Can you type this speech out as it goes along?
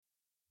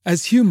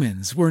As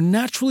humans, we're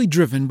naturally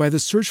driven by the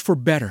search for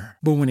better.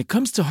 But when it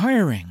comes to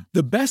hiring,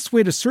 the best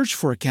way to search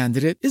for a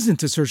candidate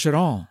isn't to search at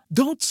all.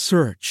 Don't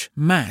search,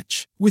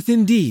 match with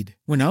Indeed.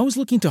 When I was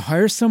looking to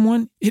hire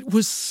someone, it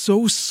was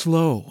so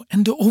slow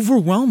and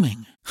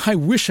overwhelming. I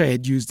wish I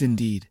had used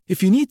Indeed.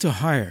 If you need to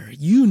hire,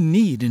 you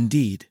need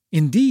Indeed.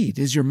 Indeed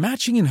is your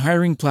matching and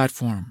hiring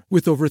platform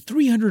with over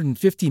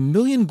 350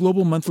 million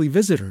global monthly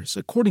visitors,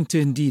 according to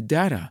Indeed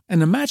data,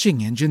 and a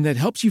matching engine that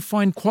helps you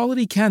find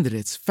quality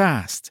candidates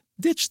fast.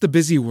 Ditch the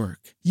busy work.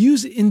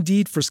 Use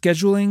Indeed for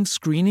scheduling,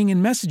 screening,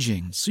 and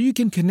messaging so you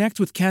can connect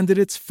with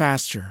candidates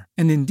faster.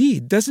 And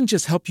Indeed doesn't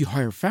just help you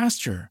hire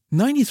faster.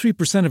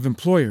 93% of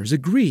employers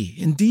agree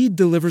Indeed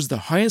delivers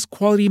the highest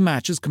quality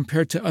matches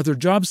compared to other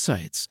job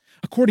sites,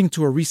 according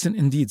to a recent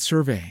Indeed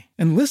survey.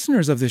 And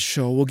listeners of this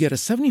show will get a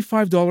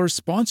 $75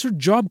 sponsored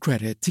job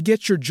credit to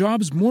get your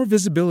jobs more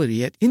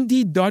visibility at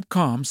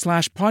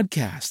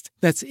Indeed.com/podcast.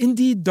 That's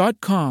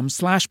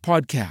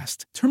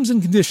Indeed.com/podcast. Terms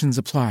and conditions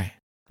apply.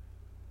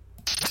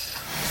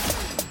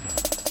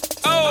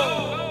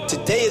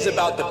 Today is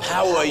about the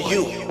power of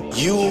you.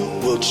 You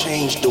will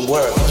change the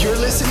world. You're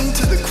listening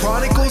to the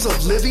Chronicles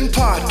of Living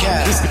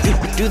podcast.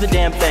 Do the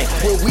damn thing.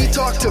 Where we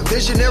talk to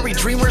visionary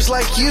dreamers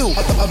like you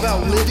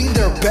about living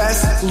their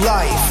best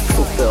life.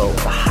 Fulfill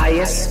the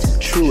highest,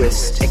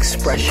 truest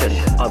expression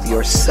of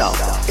yourself.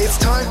 It's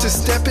time to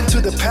step into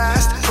the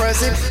past,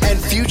 present, and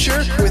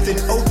future with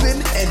an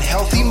open and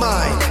healthy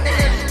mind.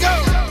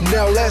 Go!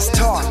 Now let's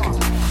talk.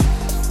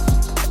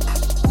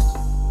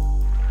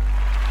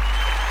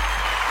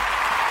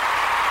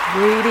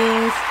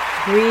 Greetings,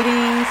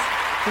 greetings,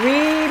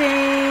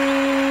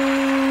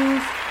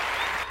 greetings,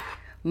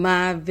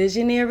 my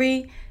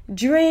visionary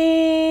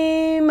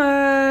dreamers.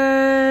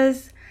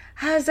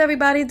 How's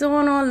everybody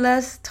doing on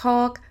Let's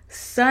Talk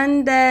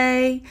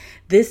Sunday?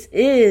 This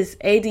is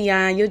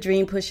Adion, your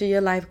dream pusher,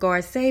 your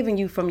lifeguard, saving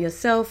you from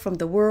yourself, from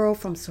the world,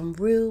 from some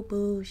real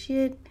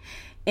bullshit.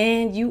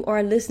 And you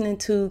are listening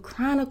to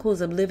Chronicles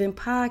of Living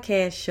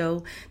podcast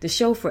show, the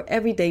show for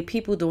everyday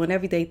people doing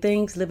everyday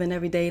things, living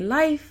everyday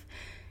life.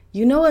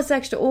 You know us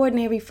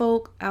extraordinary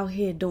folk out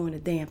here doing the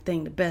damn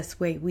thing the best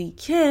way we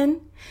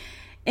can.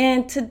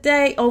 And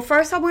today,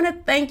 first I want to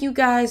thank you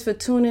guys for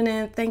tuning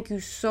in. Thank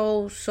you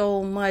so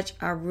much.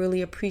 I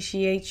really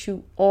appreciate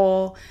you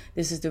all.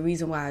 This is the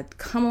reason why I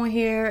come on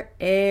here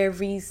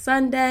every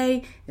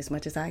Sunday as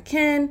much as I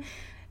can.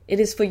 It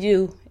is for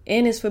you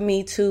and it's for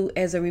me too,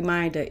 as a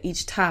reminder,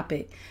 each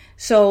topic.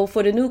 So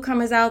for the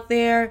newcomers out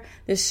there,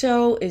 the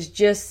show is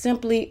just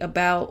simply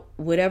about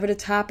whatever the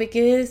topic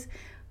is.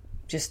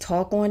 Just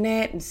talk on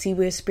that and see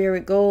where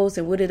spirit goes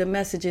and what are the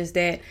messages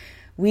that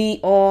we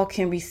all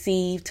can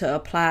receive to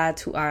apply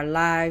to our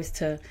lives,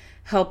 to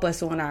help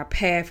us on our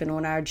path and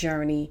on our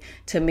journey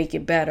to make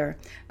it better,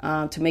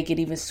 to make it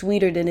even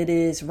sweeter than it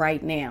is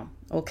right now.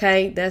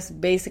 Okay, that's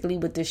basically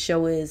what this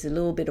show is. A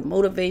little bit of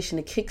motivation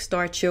to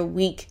kickstart your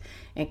week,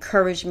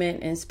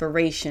 encouragement,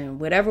 inspiration,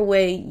 whatever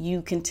way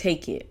you can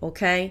take it.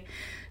 Okay,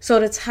 so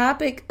the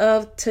topic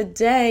of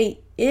today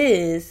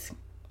is...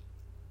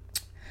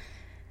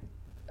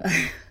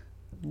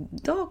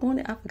 doggone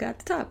it, I forgot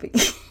the topic.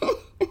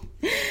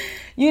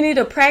 You need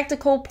a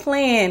practical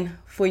plan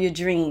for your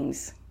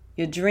dreams.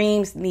 Your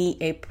dreams need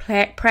a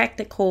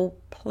practical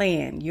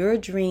plan. Your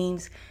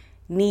dreams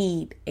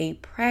need a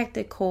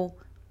practical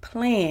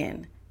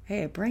plan. I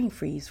had a brain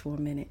freeze for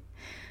a minute.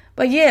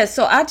 But yeah,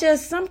 so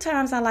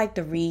sometimes I like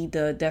to read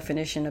the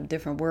definition of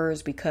different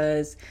words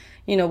because,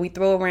 you know, we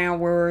throw around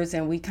words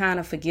and we kind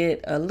of forget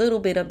a little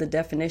bit of the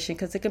definition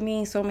because it can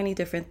mean so many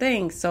different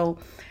things. So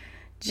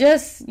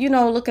just, you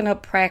know, looking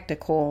up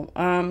practical,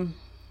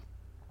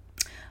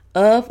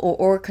 of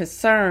or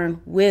concern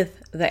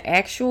with the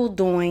actual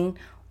doing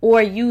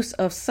or use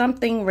of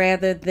something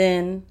rather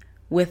than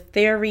with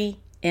theory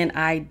and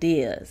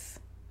ideas.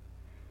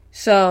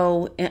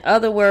 So in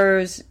other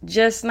words,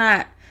 just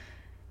not,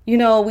 you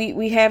know,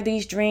 we have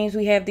these dreams,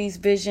 we have these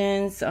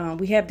visions,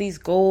 we have these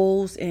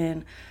goals,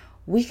 and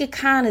we could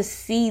kind of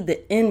see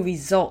the end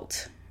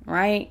result,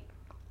 right?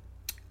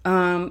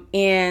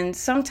 And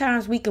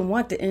sometimes we can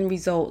want the end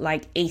result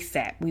like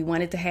ASAP. We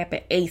want it to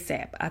happen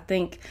ASAP. I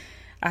think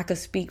I could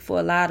speak for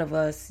a lot of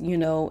us, you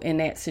know, in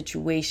that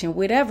situation,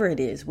 whatever it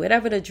is,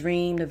 whatever the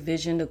dream, the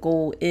vision, the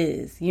goal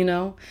is, you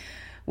know,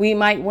 we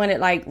might want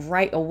it like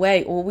right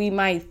away, or we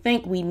might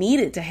think we need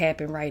it to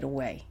happen right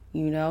away,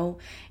 you know,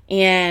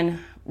 and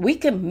we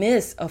could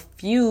miss a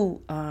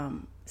few,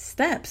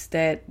 steps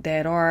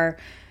that are,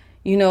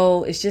 you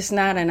know, it's just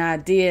not an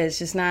idea. It's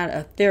just not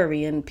a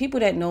theory. And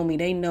people that know me,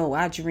 they know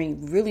I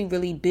dream really,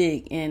 really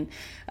big. And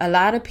a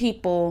lot of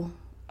people,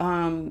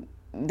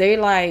 they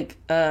like,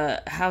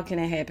 how can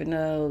it happen?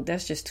 No,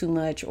 that's just too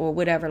much or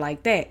whatever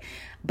like that.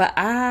 But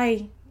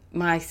I,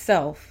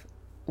 myself,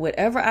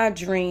 whatever I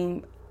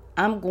dream,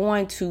 I'm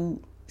going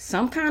to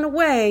some kind of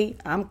way,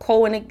 I'm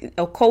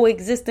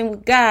coexisting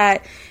with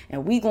God,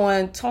 and we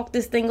going to talk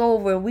this thing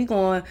over and we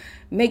going to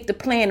make the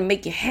plan and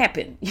make it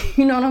happen.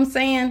 You know what I'm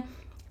saying?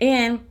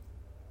 And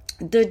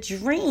the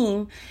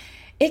dream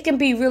it can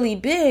be really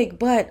big,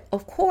 but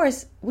of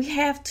course we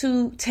have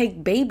to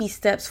take baby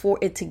steps for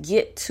it to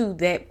get to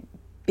that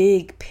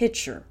big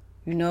picture,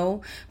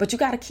 but you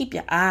got to keep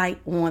your eye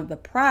on the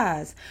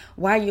prize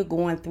while you're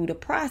going through the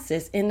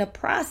process. In the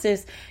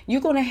process,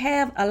 you're going to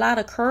have a lot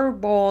of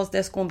curveballs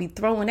that's going to be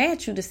thrown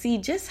at you to see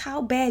just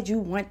how bad you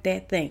want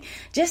that thing,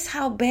 just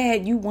how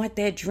bad you want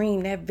that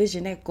dream, that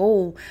vision, that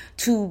goal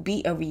to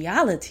be a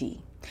reality.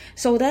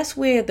 So that's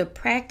where the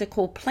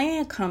practical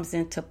plan comes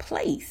into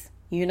place.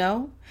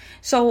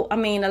 So, a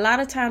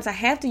lot of times I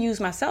have to use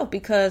myself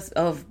because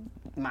of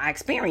my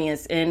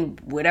experience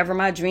and whatever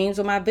my dreams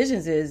or my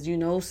visions is.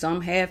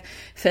 Some have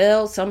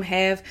failed, some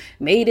have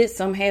made it,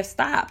 some have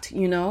stopped,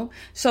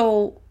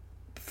 So,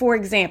 for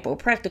example,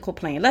 practical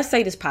plan. Let's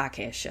say this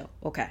podcast show.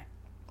 Okay.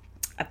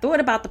 I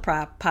thought about the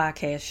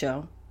podcast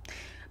show,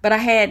 but I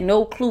had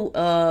no clue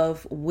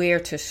of where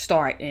to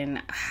start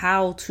and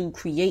how to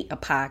create a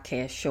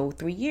podcast show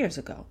 3 years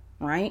ago,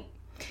 right?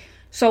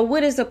 So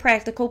what is a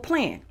practical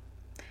plan?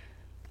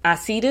 I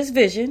see this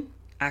vision.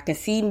 I can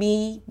see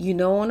me,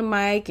 on the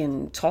mic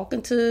and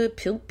talking to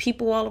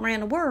people all around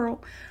the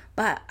world.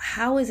 But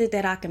how is it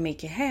that I can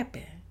make it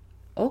happen?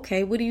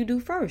 Okay, what do you do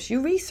first?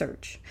 You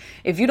research.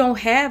 If you don't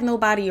have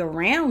nobody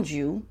around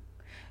you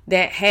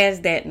that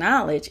has that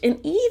knowledge, and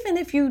even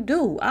if you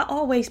do, I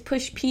always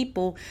push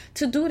people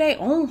to do their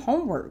own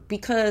homework,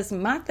 because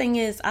my thing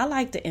is I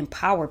like to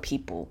empower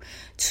people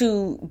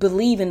to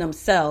believe in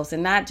themselves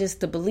and not just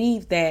to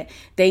believe that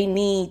they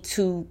need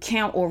to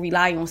count or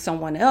rely on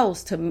someone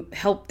else to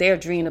help their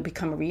dream to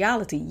become a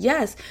reality.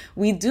 Yes,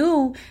 we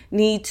do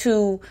need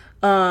to,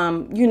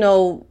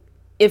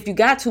 if you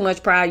got too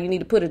much pride, you need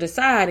to put it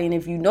aside. And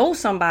if you know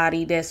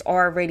somebody that's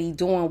already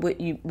doing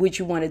what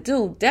you want to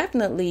do,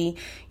 definitely,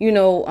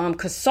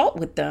 consult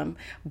with them,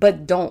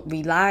 but don't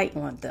rely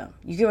on them.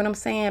 You get what I'm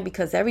saying?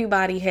 Because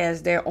everybody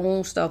has their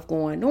own stuff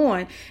going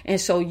on.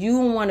 And so you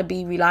don't want to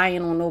be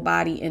relying on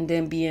nobody and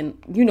then being,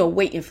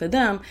 waiting for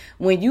them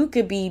when you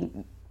could be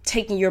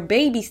taking your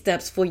baby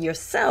steps for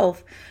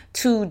yourself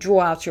to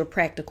draw out your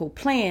practical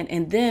plan.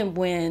 And then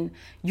when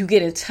you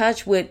get in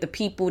touch with the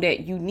people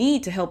that you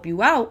need to help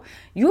you out,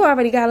 you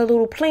already got a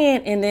little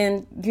plan. And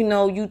then,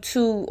 you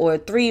 2 or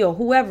 3 or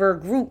whoever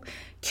group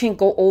can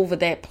go over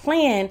that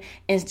plan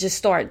and just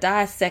start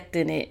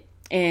dissecting it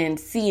and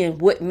seeing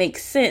what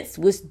makes sense,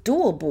 what's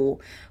doable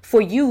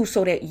for you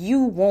so that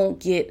you won't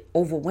get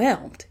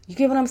overwhelmed. You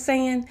get what I'm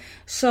saying?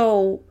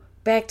 So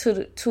back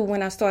to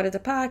when I started the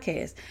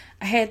podcast,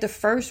 I had to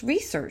first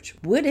research,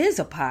 what is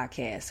a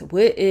podcast?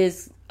 What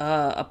is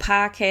a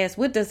podcast?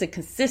 What does it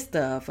consist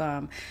of?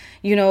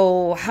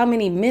 How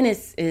many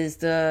minutes is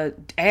the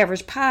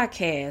average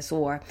podcast?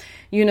 Or,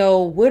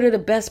 what are the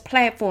best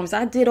platforms?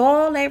 I did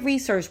all that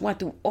research, went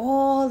through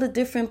all the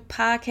different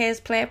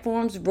podcast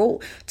platforms,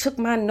 took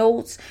my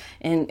notes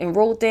and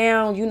wrote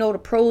down, the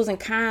pros and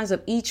cons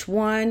of each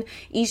one,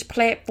 each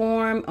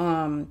platform,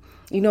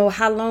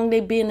 how long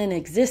they've been in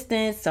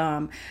existence,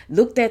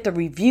 looked at the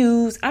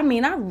reviews. I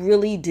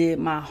really did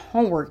my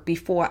homework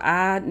before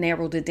I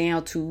narrowed it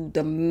down to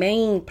the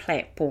main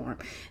platform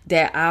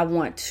that I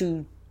want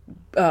to,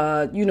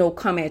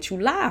 come at you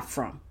live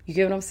from. You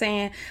get what I'm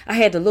saying? I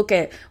had to look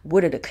at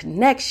what are the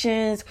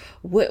connections,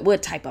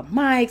 what type of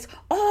mics,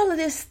 all of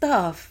this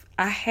stuff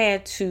I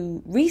had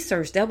to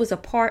research. That was a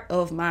part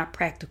of my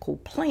practical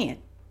plan.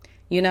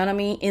 You know what I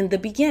mean? In the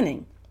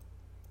beginning.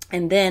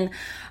 And then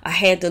I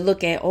had to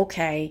look at,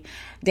 okay,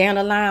 down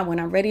the line, when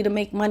I'm ready to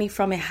make money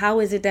from it,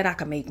 how is it that I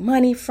can make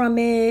money from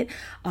it?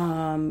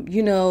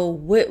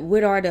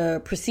 What are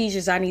the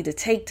procedures I need to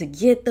take to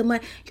get the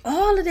money?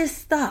 All of this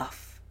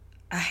stuff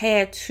I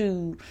had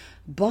to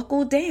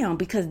buckle down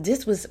because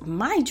this was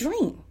my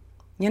dream.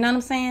 You know what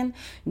I'm saying?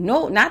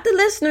 No, not the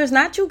listeners,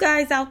 not you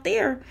guys out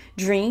there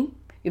dream.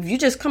 If you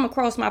just come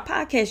across my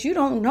podcast, you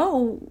don't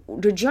know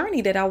the journey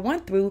that I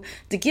went through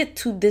to get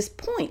to this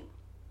point.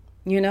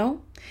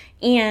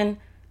 And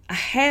I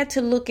had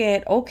to look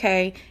at,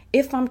 okay,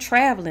 if I'm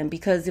traveling,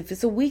 because if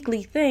it's a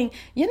weekly thing,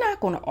 you're not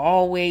going to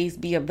always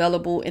be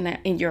available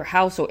in your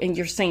house or in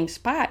your same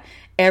spot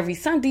every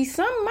Sunday.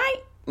 Some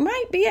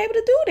might be able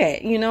to do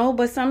that,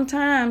 but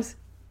sometimes,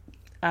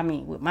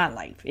 with my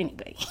life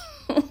anyway,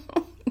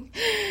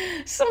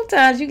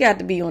 sometimes you got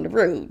to be on the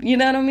road. You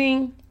know what I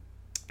mean?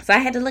 So I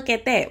had to look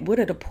at that. What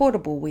are the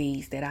portable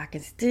ways that I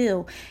can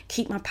still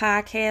keep my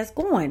podcast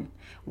going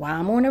while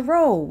I'm on the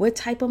road? What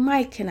type of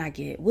mic can I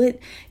get?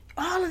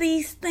 All of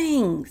these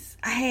things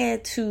I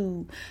had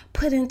to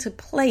put into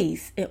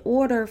place in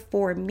order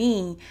for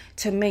me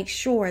to make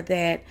sure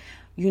that,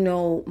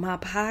 my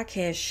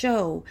podcast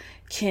show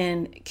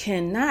can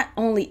not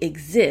only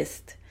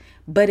exist,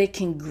 but it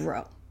can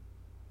grow.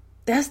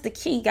 That's the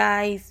key,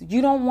 guys.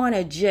 You don't want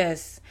to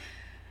just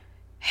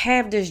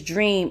have this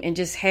dream and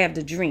just have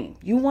the dream.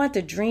 You want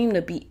the dream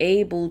to be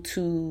able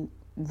to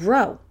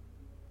grow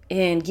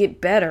and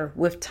get better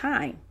with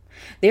time.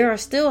 There are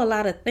still a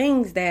lot of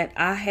things that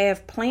I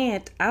have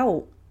planned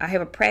out. I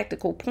have a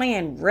practical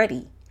plan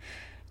ready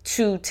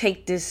to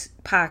take this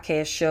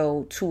podcast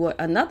show to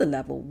another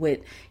level with,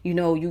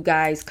 you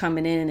guys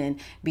coming in and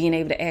being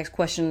able to ask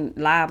questions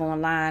live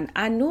online.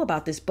 I knew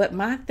about this, but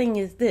my thing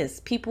is this.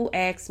 People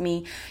ask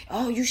me,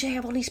 oh, you should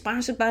have all these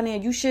sponsors by now.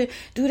 You should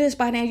do this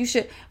by now. You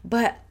should.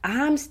 But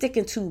I'm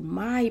sticking to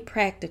my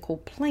practical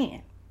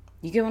plan.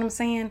 You get what I'm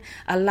saying?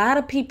 A lot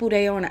of people,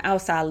 they on the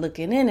outside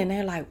looking in and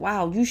they're like,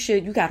 wow,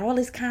 you got all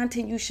this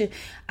content.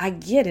 I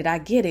get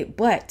it.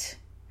 But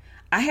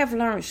I have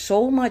learned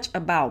so much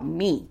about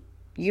me.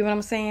 You know what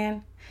I'm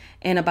saying?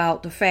 And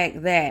about the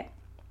fact that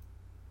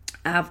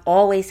I've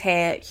always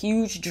had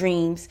huge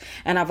dreams,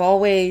 and I've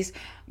always,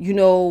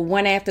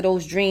 went after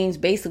those dreams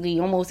basically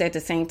almost at the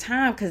same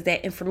time, because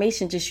that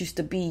information just used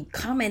to be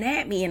coming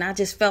at me. And I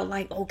just felt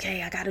like,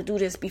 okay, I got to do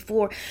this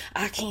before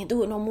I can't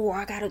do it no more.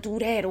 I got to do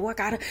that, or I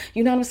got to,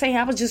 you know what I'm saying?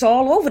 I was just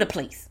all over the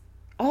place.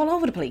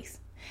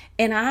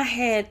 And I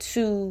had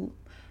to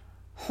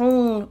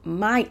hone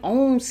my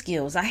own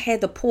skills. I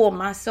had to pull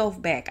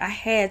myself back. I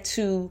had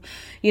to,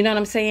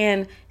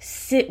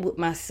 sit with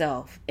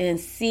myself and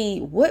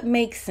see what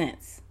makes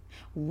sense.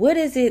 What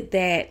is it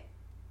that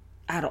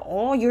out of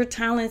all your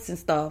talents and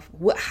stuff,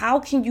 how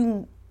can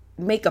you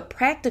make a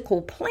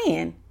practical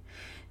plan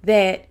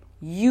that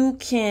you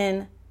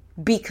can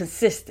be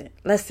consistent?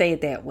 Let's say it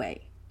that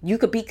way. You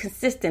could be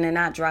consistent and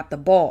not drop the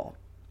ball.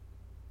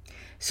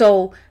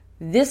 So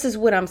this is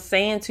what I'm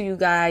saying to you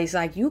guys.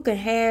 Like, you can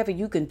have and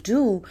you can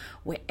do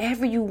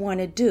whatever you want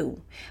to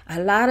do.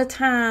 A lot of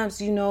times,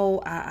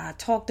 I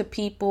talk to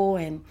people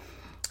and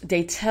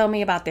they tell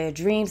me about their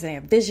dreams and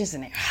their visions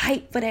and their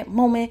hype for that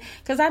moment.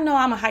 Because I know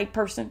I'm a hype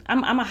person.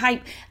 I'm a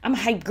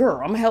hype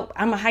girl.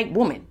 I'm a hype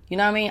woman. You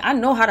know what I mean? I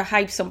know how to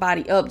hype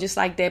somebody up, just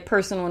like that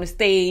person on the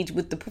stage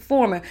with the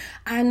performer.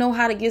 I know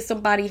how to get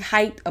somebody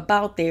hyped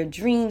about their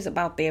dreams,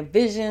 about their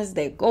visions,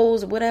 their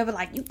goals, or whatever.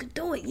 Like, you could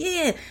do it.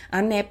 Yeah,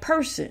 I'm that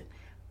person.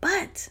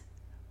 But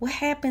what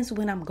happens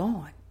when I'm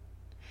gone?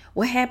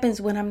 What happens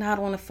when I'm not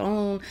on the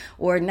phone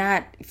or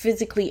not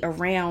physically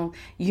around,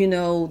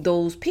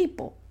 those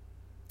people?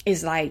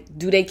 It's like,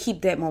 do they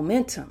keep that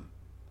momentum?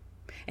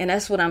 And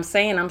that's what I'm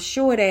saying. I'm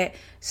sure that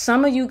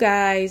some of you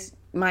guys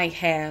might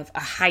have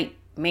a hype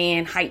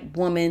man, hype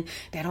woman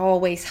that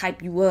always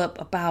hype you up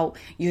about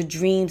your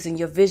dreams and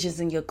your visions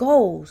and your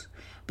goals.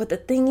 But the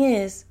thing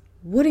is,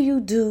 what do you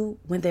do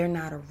when they're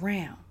not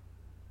around?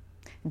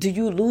 Do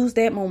you lose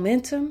that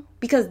momentum?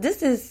 Because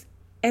this is,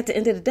 at the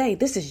end of the day,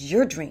 this is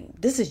your dream.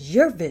 This is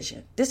your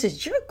vision. This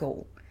is your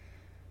goal.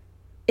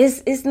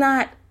 It's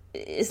not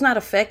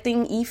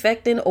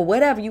affecting, or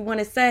whatever you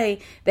want to say,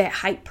 that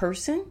hype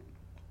person.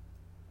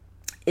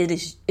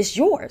 It's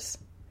yours.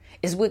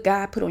 It's what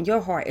God put on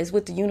your heart. It's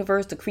what the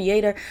universe, the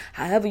creator,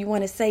 however you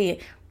want to say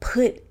it,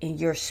 put in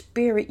your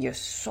spirit, your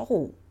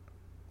soul,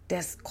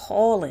 that's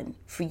calling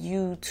for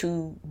you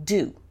to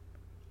do.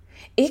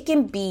 It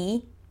can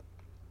be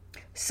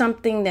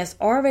something that's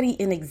already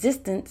in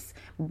existence,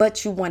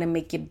 but you want to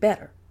make it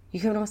better. You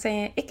hear what I'm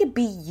saying? It could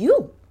be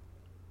you.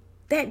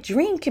 That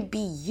dream could be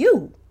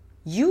you.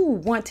 You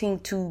wanting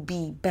to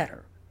be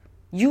better.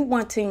 You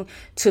wanting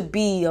to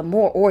be a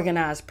more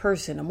organized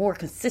person, a more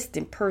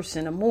consistent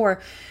person, a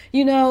more,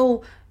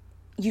 you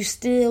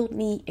still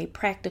need a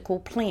practical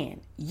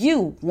plan.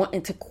 You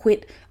wanting to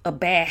quit a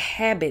bad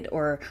habit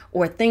or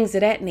things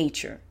of that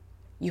nature.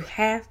 You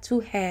have to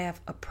have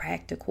a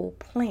practical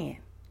plan.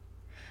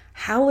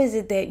 How is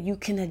it that you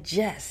can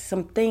adjust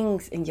some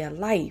things in your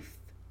life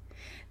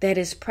that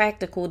is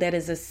practical, that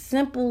is a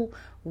simple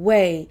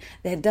way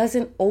that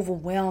doesn't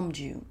overwhelm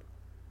you?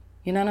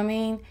 You know what I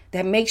mean?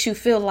 That makes you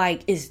feel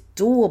like it's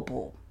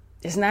doable.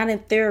 It's not in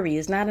theory.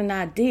 It's not an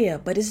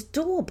idea, but it's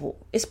doable.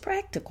 It's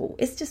practical.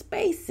 It's just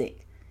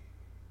basic.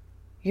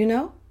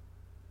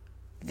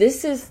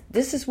 This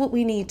is what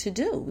we need to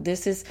do.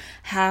 This is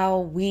how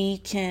we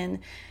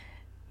can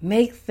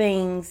make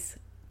things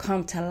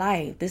come to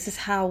life. This is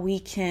how we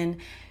can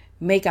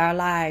make our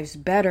lives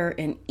better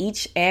in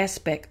each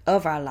aspect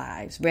of our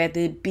lives, whether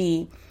it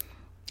be,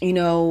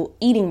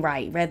 eating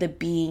right, whether it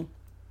be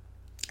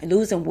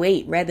losing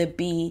weight, rather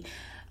be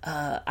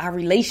our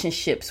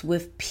relationships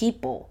with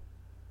people.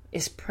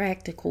 It's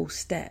practical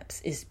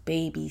steps. It's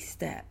baby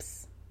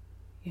steps.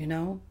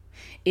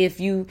 If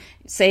you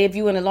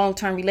in a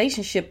long-term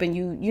relationship and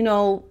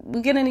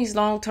we get in these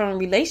long-term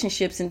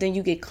relationships and then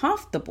you get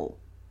comfortable.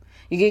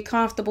 You get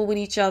comfortable with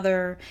each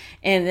other,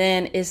 and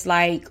then it's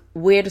like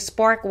where the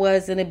spark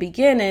was in the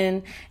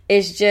beginning,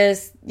 it's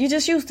just, you're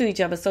just used to each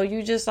other. So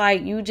you just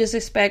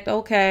expect,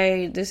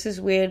 okay, this is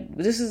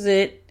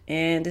it.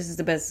 And this is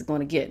the best it's going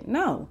to get.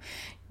 No,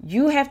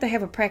 you have to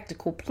have a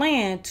practical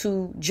plan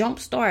to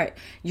jumpstart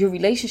your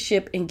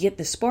relationship and get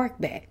the spark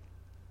back.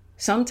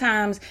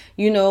 Sometimes,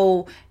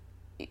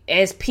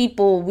 as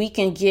people, we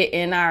can get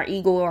in our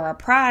ego or our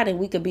pride and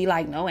we could be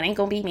like, no, it ain't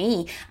going to be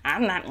me. I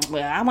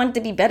want it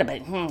to be better,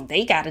 but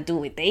they got to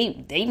do it.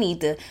 They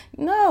need to.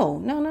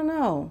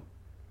 No.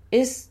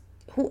 It's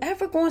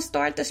whoever going to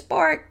start the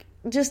spark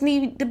just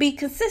need to be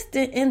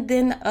consistent, and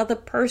then the other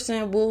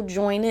person will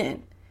join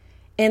in.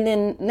 And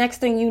then next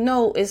thing you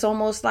know, it's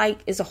almost like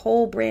it's a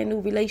whole brand new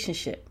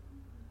relationship.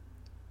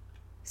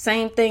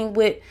 Same thing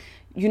with,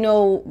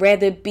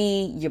 rather it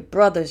be your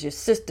brothers, your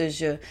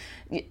sisters,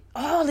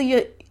 all of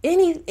your,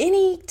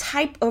 any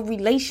type of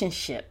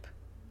relationship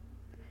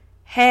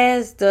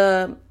has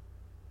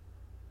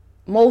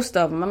most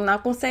of them. I'm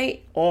not going to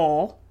say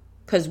all,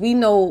 because we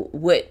know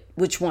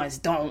which ones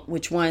don't,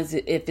 which ones,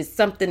 if it's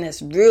something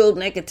that's real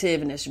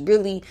negative and it's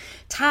really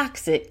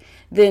toxic,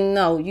 then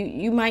no,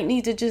 you might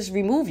need to just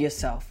remove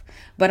yourself.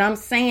 But I'm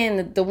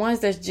saying the ones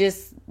that's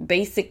just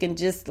basic and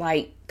just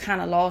like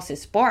kind of lost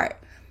its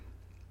spark,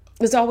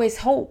 there's always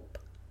hope.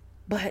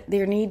 But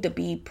there need to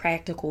be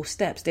practical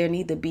steps. There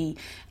need to be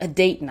a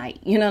date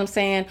night. You know what I'm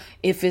saying?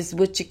 If it's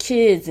with your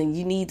kids and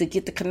you need to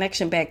get the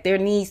connection back, there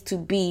needs to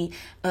be,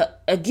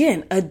 a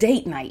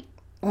date night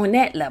on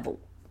that level.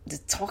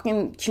 Just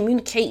talking,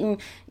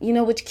 communicating, with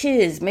your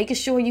kids, making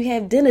sure you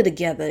have dinner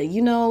together,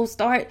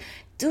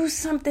 do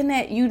something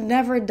that you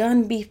never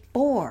done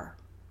before.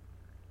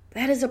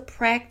 That is a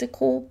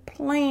practical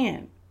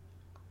plan.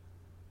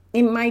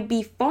 It might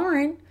be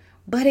foreign,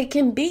 but it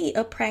can be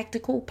a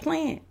practical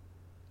plan.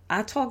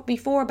 I talked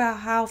before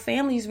about how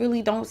families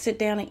really don't sit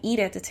down and eat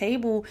at the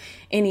table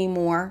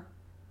anymore.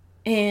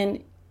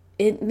 And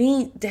it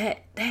needs that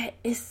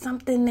is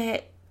something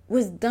that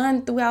was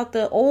done throughout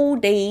the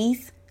old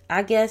days,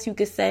 I guess you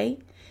could say.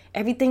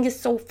 Everything is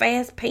so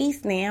fast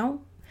paced now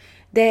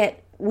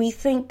that we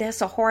think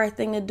that's a hard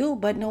thing to do,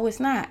 but no,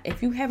 it's not.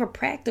 If you have a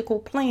practical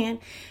plan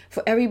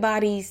for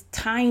everybody's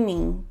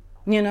timing,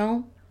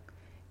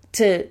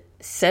 to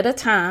set a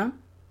time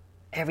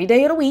every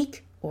day of the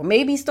week, or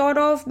maybe start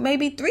off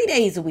maybe 3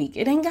 days a week.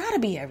 It ain't got to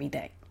be every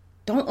day.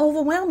 Don't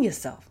overwhelm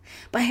yourself.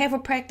 But have a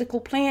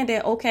practical plan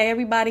that, okay,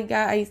 everybody,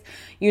 guys,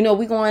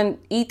 we're going to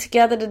eat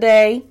together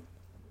today.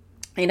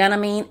 You know what I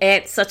mean?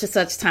 At such and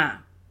such time.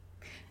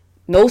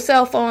 No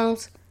cell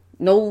phones,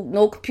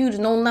 no computers,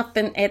 no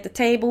nothing at the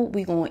table.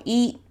 We're going to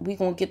eat. We're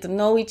going to get to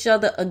know each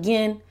other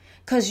again.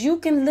 Because you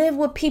can live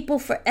with people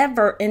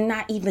forever and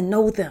not even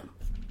know them.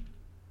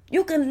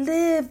 You can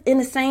live in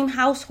the same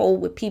household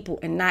with people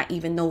and not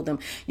even know them.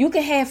 You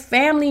can have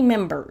family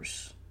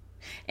members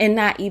and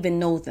not even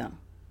know them.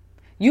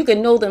 You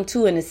can know them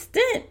to an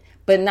extent,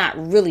 but not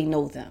really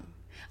know them.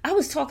 I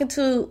was talking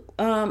to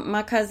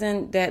my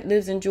cousin that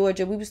lives in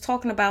Georgia. We was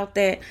talking about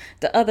that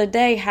the other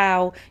day,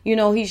 how,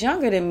 he's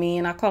younger than me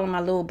and I call him my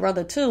little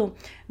brother too.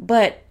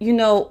 But, he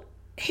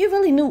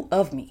really knew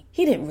of me.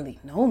 He didn't really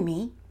know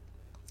me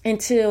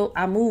until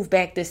I moved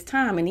back this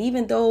time. And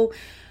even though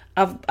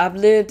I've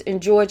lived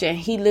in Georgia and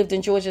he lived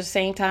in Georgia at the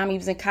same time. He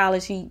was in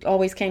college. He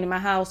always came to my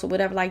house or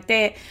whatever like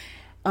that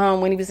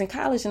when he was in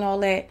college and all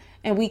that.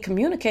 And we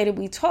communicated,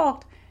 we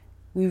talked.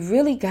 We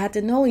really got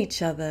to know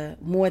each other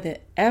more than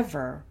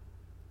ever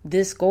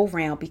this go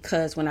round,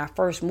 because when I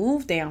first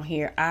moved down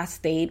here, I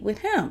stayed with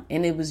him.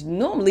 And it was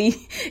normally,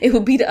 it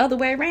would be the other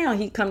way around.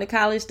 He'd come to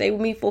college, stay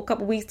with me for a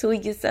couple weeks till he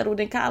gets settled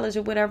in college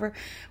or whatever.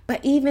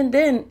 But even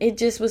then, it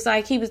just was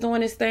like he was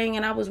doing his thing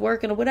and I was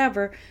working or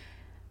whatever.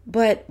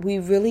 But we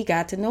really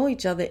got to know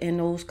each other in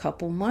those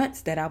couple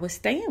months that I was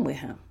staying with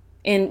him.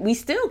 And we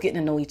still getting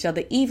to know each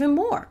other even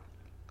more.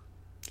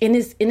 And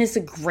it's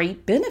a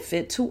great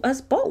benefit to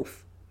us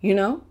both,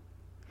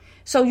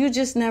 So you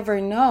just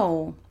never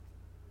know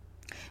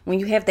when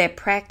you have that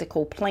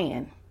practical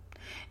plan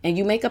and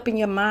you make up in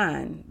your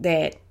mind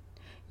that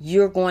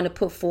you're going to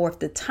put forth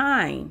the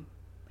time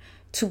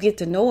to get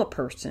to know a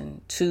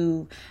person,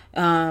 to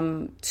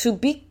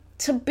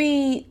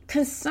be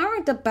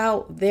concerned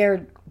about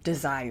their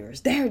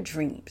desires, their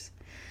dreams.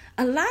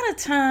 A lot of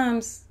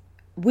times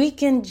we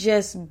can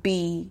just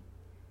be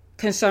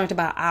concerned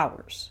about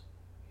ours,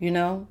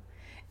 and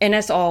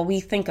that's all we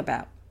think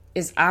about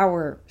is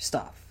our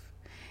stuff.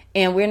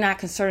 And we're not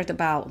concerned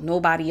about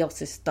nobody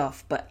else's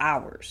stuff but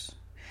ours.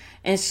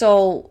 And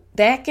so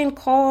that can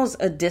cause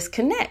a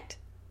disconnect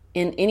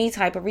in any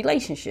type of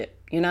relationship.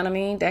 You know what I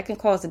mean? That can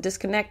cause a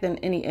disconnect in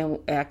any, and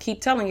I keep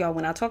telling y'all,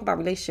 when I talk about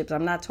relationships,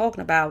 I'm not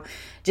talking about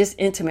just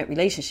intimate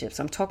relationships.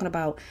 I'm talking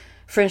about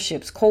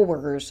friendships,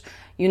 co-workers,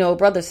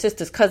 brothers,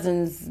 sisters,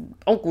 cousins,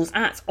 uncles,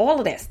 aunts, all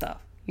of that stuff.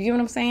 You get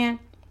what I'm saying?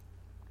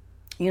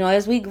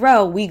 As we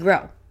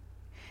grow.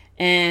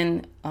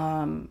 And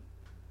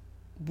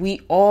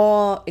we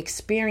all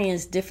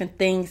experience different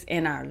things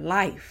in our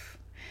life.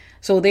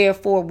 So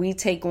therefore, we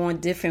take on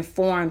different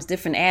forms,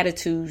 different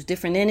attitudes,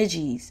 different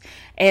energies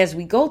as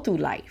we go through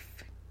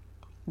life,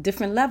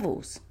 different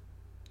levels.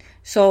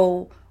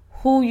 So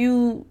who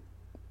you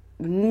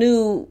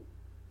knew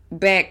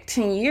back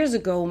 10 years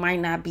ago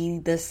might not be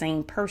the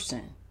same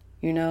person,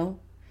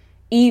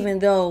 even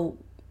though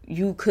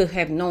you could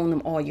have known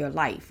them all your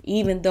life,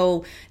 even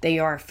though they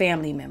are a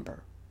family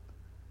member.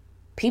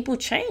 People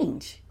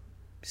change.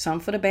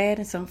 Some for the bad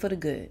and some for the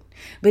good.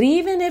 But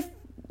even if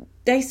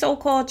they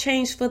so-called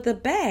change for the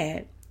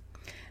bad,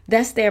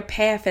 that's their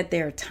path at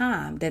their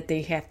time that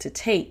they have to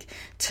take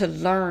to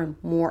learn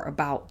more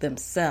about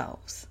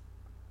themselves.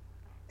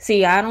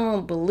 See, I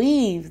don't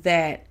believe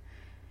that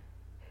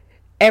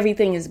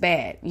everything is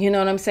bad. You know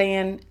what I'm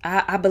saying?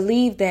 I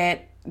believe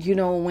that,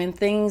 when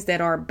things that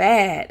are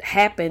bad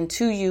happen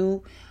to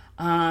you,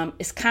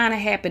 It's kind of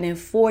happening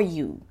for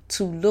you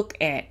to look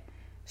at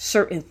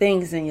certain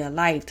things in your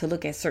life, to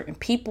look at certain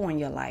people in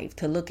your life,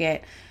 to look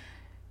at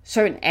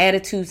certain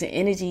attitudes and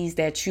energies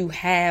that you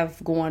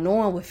have going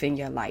on within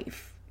your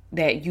life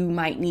that you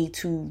might need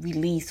to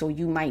release or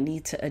you might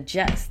need to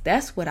adjust.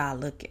 That's what I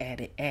look at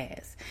it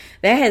as.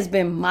 That has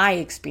been my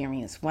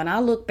experience. When I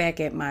look back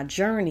at my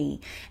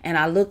journey and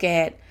I look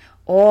at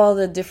all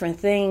the different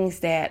things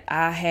that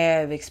I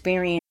have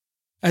experienced.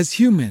 As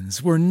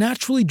humans, we're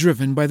naturally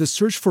driven by the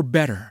search for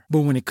better.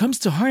 But when it comes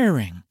to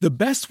hiring, the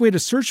best way to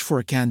search for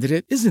a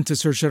candidate isn't to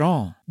search at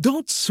all.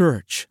 Don't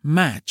search,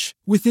 match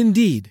with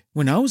Indeed.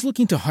 When I was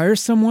looking to hire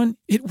someone,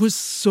 it was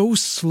so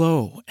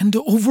slow and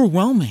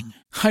overwhelming.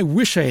 I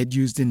wish I had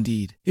used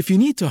Indeed. If you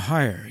need to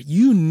hire,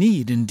 you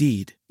need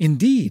Indeed.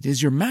 Indeed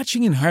is your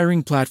matching and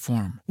hiring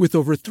platform with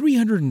over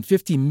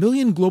 350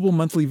 million global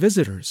monthly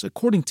visitors,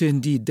 according to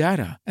Indeed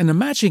data, and a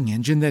matching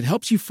engine that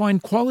helps you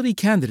find quality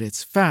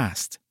candidates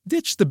fast.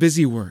 Ditch the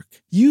busy work.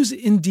 Use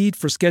Indeed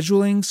for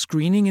scheduling,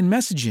 screening, and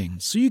messaging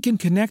so you can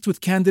connect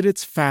with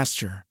candidates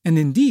faster. And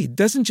Indeed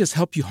doesn't just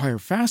help you hire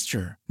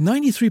faster.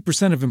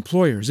 93% of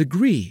employers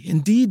agree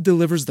Indeed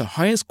delivers the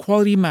highest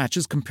quality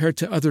matches compared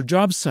to other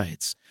job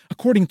sites,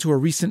 according to a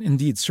recent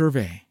Indeed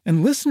survey.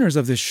 And listeners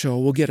of this show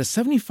will get a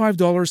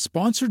 $75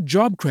 sponsored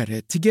job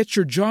credit to get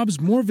your jobs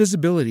more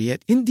visibility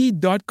at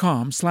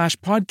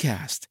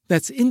Indeed.com/podcast.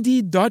 That's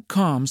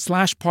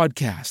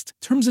Indeed.com/podcast.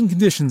 Terms and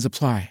conditions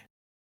apply.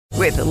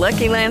 With the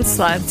Lucky Land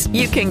Slots,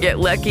 you can get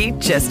lucky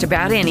just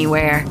about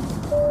anywhere.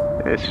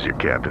 This is your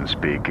captain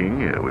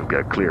speaking. We've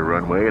got clear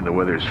runway and the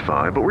weather's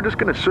fine, but we're just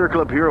going to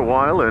circle up here a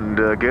while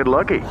and get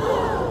lucky.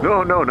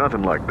 No,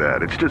 nothing like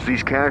that. It's just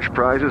these cash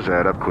prizes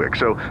add up quick.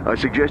 So I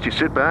suggest you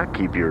sit back,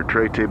 keep your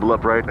tray table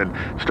upright, and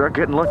start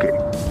getting lucky.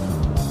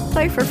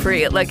 Play for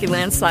free at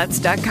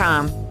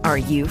LuckyLandSlots.com. Are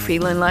you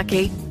feeling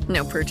lucky?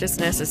 No purchase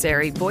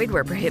necessary. Void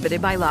where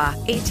prohibited by law.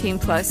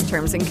 18+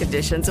 terms and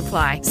conditions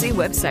apply. See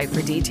website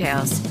for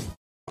details.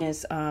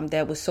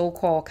 That was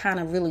so-called kind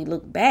of really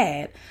look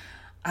bad.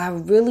 I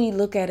really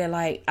look at it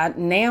like I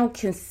now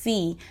can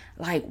see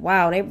like,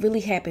 wow, that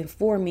really happened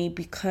for me,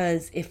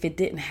 because if it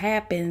didn't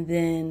happen,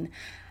 then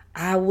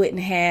I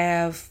wouldn't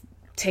have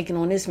taken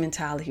on this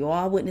mentality, or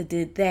I wouldn't have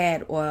did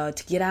that, or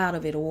to get out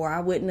of it, or I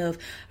wouldn't have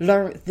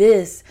learned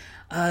this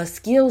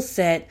skill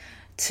set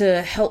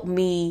to help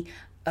me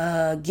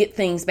get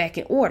things back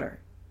in order.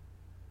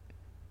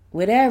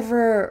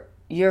 Whatever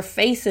you're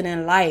facing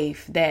in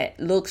life that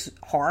looks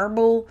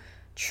horrible,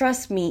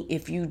 trust me,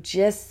 if you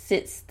just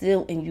sit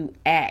still and you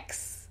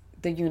ask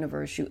the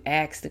universe, you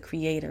ask the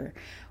creator,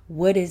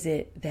 what is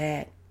it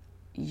that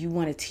you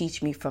want to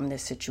teach me from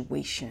this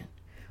situation?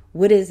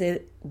 What is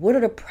it? What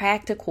are the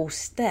practical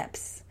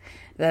steps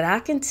that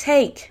I can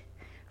take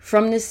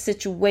from this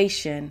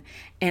situation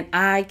and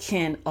I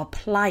can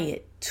apply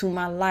it to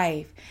my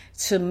life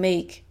to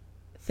make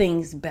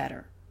things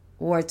better,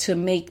 or to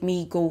make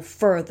me go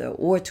further,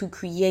 or to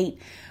create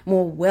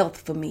more wealth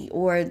for me,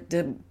 or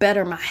to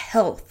better my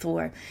health,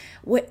 or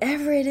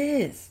whatever it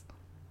is.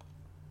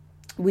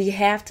 We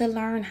have to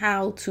learn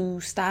how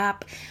to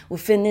stop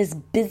within this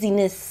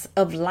busyness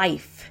of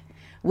life,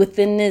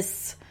 within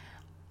this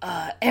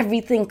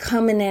everything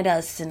coming at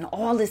us and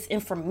all this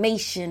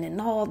information and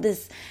all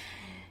this,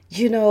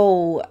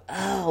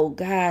 oh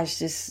gosh,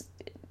 there's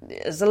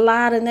a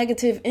lot of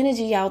negative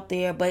energy out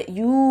there, but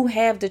you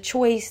have the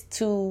choice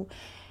to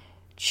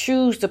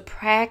choose the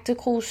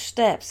practical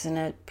steps and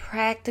a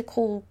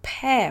practical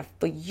path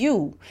for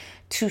you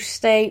to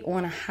stay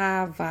on a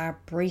high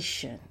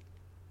vibration.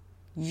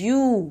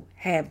 You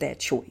have that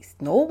choice.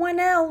 No one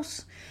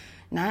else.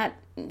 Not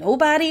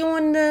nobody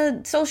on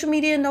the social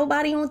media,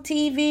 nobody on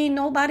TV,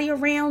 nobody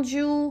around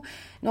you,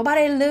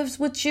 nobody that lives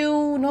with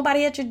you,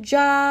 nobody at your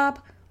job.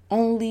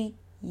 Only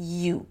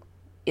you.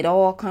 It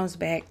all comes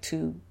back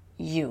to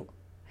you.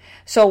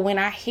 So when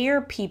I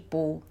hear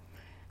people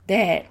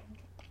that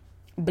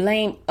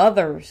blame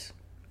others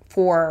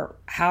for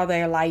how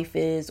their life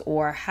is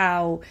or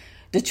how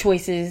the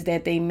choices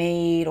that they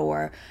made,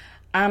 or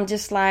I'm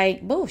just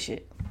like,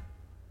 bullshit.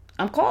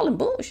 I'm calling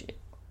bullshit,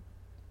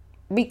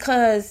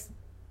 because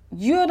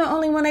you're the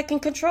only one that can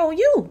control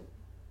you.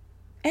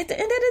 At the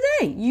end of the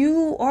day,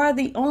 you are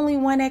the only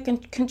one that can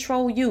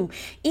control you.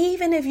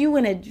 Even if you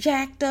in a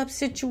jacked up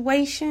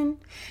situation,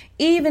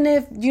 even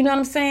if, you know what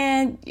I'm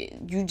saying,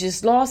 you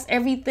just lost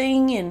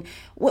everything and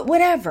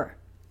whatever,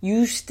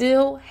 you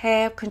still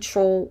have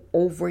control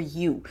over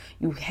you.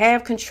 You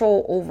have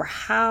control over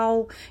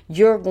how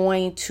you're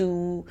going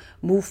to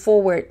move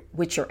forward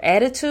with your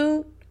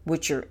attitude,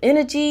 with your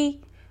energy,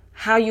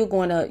 how you're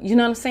going to, you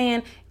know what I'm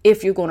saying?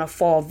 If you're going to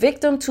fall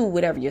victim to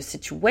whatever your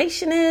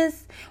situation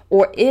is,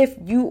 or if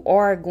you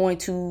are going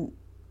to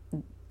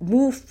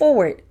move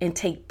forward and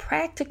take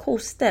practical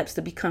steps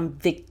to become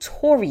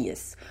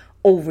victorious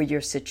over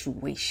your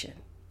situation.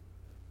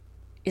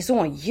 It's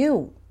on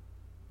you.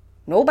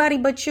 Nobody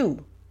but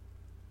you.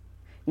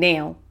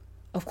 Now,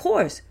 of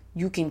course,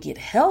 you can get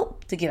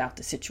help to get out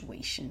the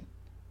situation.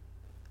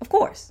 Of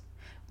course.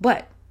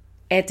 But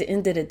at the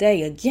end of the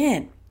day,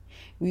 again,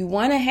 We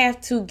want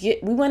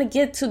to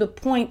get to the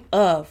point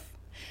of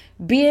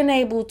being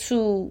able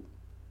to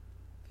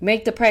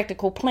make the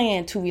practical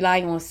plan to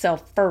rely on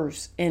self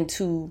first and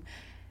to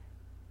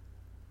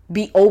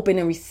be open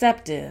and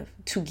receptive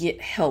to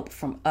get help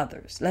from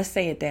others. Let's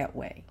say it that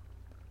way.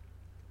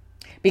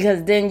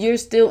 Because then you're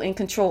still in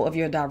control of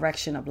your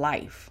direction of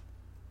life.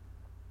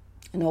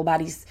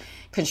 Nobody's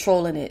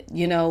controlling it.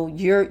 You know,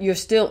 you're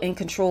still in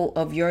control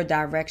of your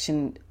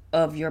direction,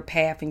 of your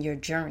path and your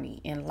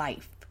journey in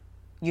life,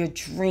 your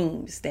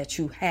dreams that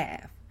you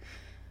have.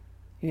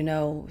 You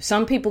know,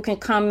 some people can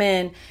come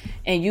in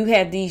and you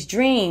have these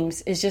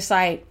dreams. It's just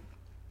like,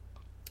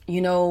 you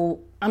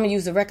know, I'm going to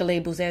use the record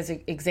labels as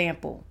an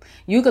example.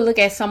 You could look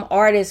at some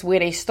artists where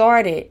they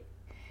started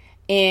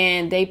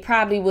and they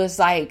probably was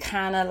like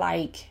kind of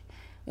like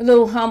a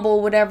little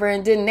humble, whatever.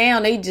 And then now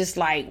they just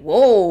like,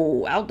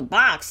 whoa, out the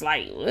box.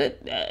 Like,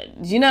 what?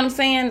 You know what I'm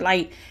saying?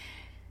 Like,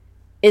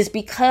 it's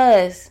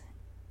because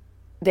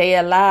they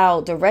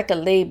allowed the record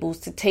labels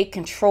to take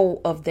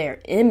control of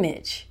their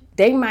image.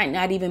 They might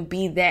not even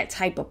be that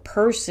type of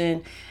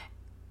person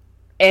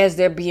as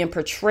they're being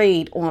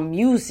portrayed on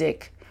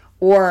music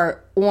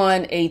or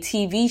on a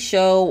TV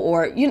show,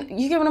 or you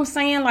get what I'm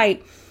saying?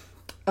 Like,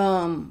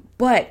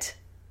 but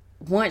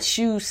once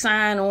you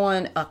sign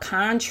on a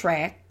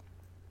contract,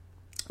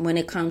 when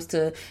it comes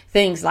to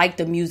things like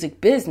the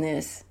music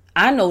business,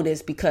 I know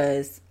this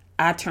because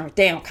I turned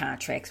down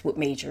contracts with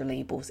major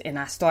labels and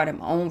I started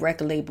my own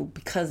record label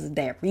because of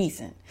that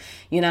reason.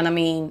 You know what I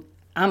mean?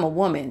 I'm a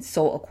woman,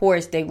 so of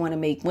course they want to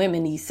make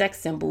women these sex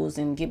symbols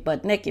and get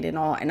butt naked and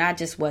all, and I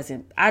just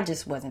wasn't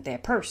that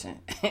person.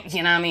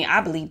 You know what I mean?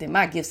 I believed in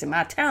my gifts and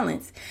my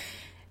talents,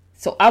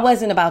 so I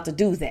wasn't about to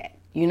do that,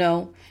 you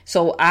know?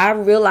 So I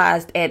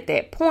realized at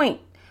that point,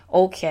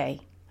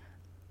 okay,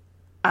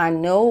 I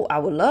know I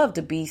would love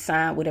to be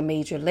signed with a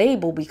major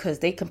label because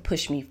they can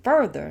push me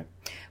further,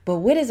 but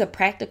what is a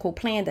practical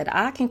plan that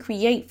I can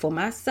create for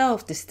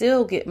myself to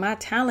still get my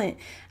talent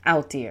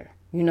out there?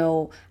 You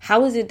know,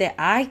 how is it that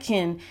I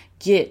can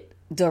get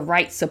the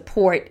right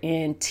support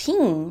and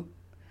team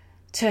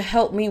to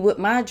help me with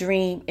my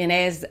dream? And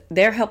as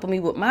they're helping me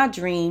with my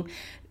dream,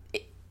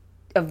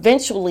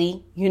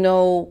 eventually, you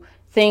know,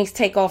 things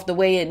take off the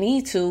way it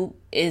needs to,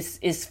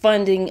 is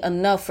funding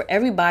enough for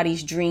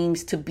everybody's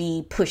dreams to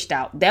be pushed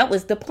out. That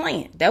was the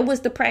plan. That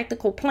was the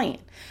practical plan.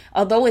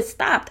 Although it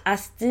stopped, I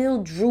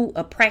still drew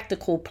a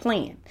practical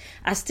plan.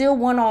 I still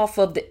went off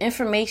of the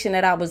information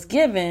that I was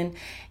given,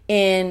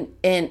 and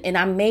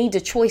I made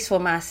the choice for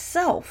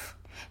myself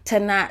to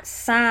not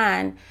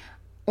sign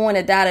on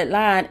a dotted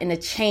line and to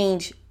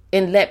change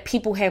and let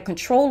people have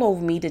control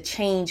over me, to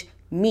change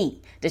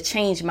me, to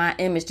change my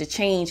image, to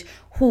change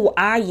who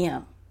I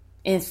am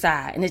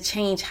inside, and to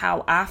change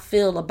how I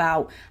feel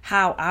about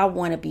how I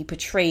want to be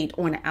portrayed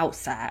on the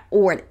outside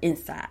or the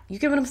inside. You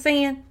get what I'm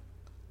saying?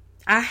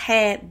 I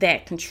had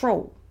that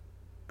control.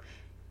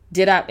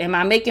 Am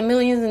I making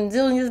millions and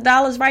zillions of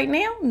dollars right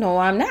now? No,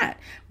 I'm not.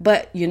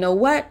 But you know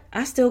what?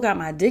 I still got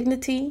my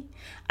dignity.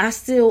 I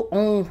still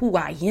own who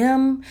I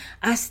am.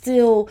 I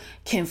still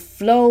can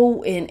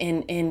flow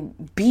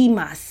and be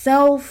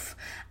myself.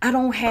 I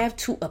don't have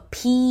to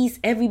appease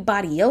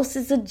everybody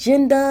else's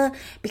agenda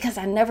because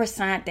I never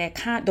signed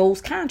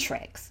those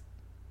contracts.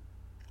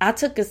 I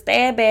took a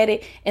stab at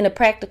it in a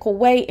practical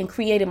way and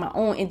created my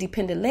own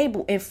independent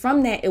label. And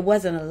from that, it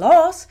wasn't a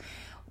loss.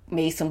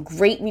 Made some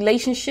great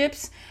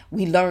relationships.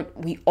 We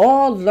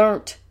all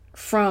learned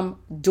from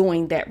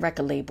doing that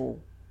record label.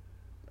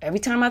 Every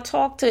time I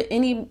talk to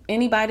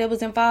anybody that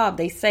was involved,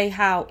 they say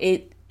how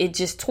it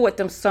just taught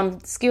them some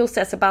skill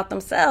sets about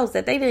themselves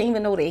that they didn't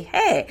even know they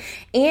had.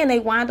 And they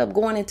wind up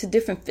going into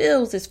different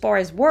fields as far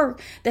as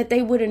work that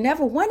they would have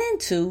never went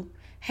into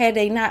had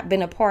they not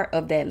been a part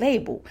of that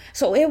label.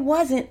 So it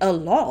wasn't a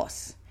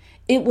loss.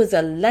 It was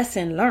a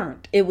lesson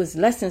learned. It was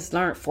lessons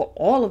learned for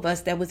all of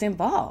us that was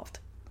involved.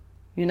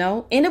 You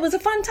know, and it was a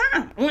fun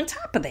time on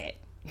top of that.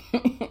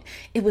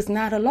 It was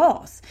not a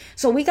loss.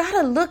 So we got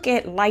to look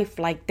at life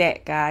like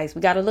that, guys.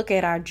 We got to look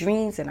at our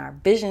dreams and our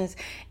visions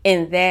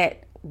in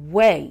that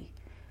way.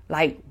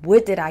 Like,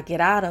 what did I get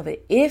out of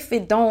it? If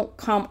it don't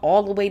come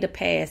all the way to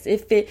pass,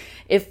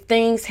 if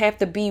things have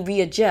to be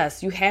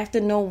readjust, you have to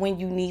know when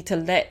you need to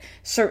let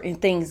certain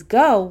things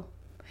go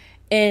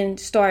and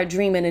start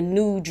dreaming a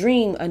new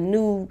dream, a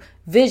new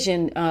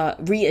vision,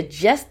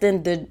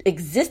 readjusting the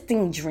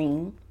existing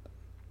dream.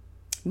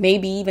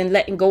 Maybe even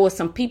letting go of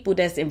some people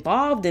that's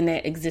involved in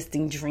that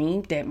existing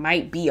dream that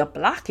might be a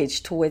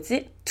blockage to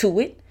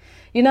it.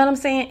 You know what I'm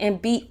saying? And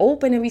be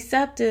open and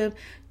receptive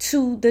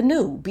to the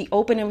new. Be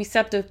open and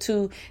receptive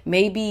to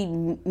maybe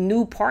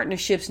new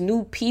partnerships,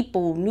 new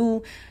people,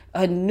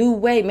 a new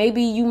way.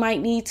 Maybe you might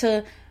need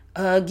to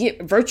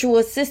get virtual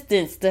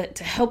assistants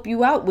to help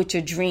you out with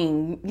your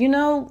dream. You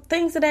know,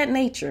 things of that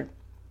nature.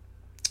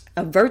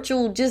 A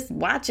virtual, just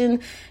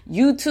watching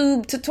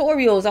YouTube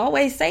tutorials. I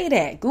always say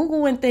that.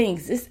 Googling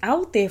things. It's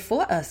out there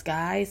for us,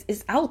 guys.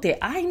 It's out there.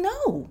 I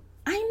know.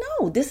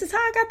 This is how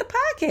I got the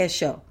podcast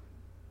show.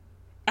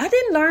 I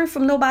didn't learn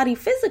from nobody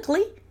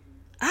physically.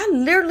 I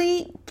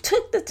literally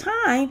took the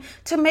time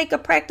to make a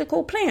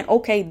practical plan.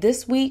 Okay,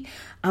 this week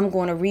I'm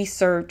going to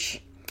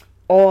research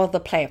all the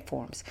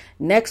platforms.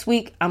 Next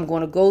week, I'm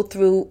going to go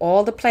through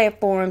all the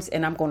platforms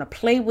and I'm going to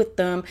play with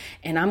them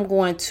and I'm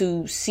going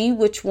to see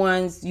which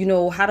ones,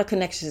 how the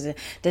connections are.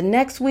 The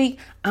next week,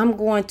 I'm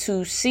going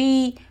to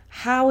see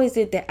how is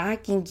it that I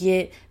can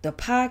get the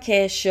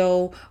podcast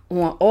show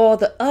on all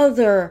the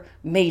other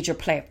major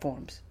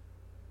platforms.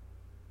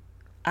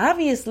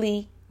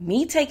 Obviously,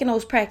 me taking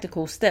those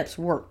practical steps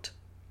worked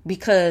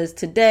because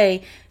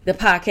today the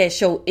podcast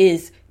show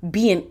is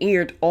being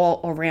aired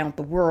all around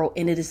the world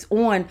and it is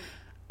on,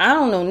 I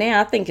don't know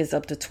now, I think it's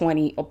up to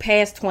 20 or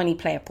past 20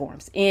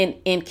 platforms and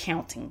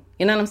counting.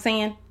 You know what I'm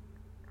saying?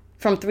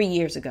 From 3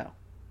 years ago.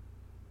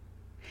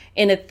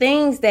 And the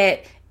things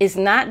that it's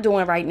not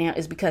doing right now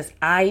is because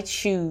I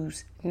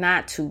choose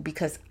not to,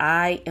 because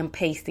I am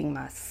pacing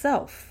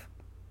myself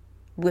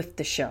with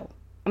the show.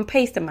 I'm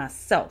pacing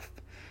myself.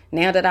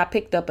 Now that I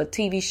picked up a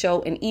TV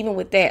show, and even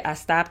with that, I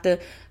stopped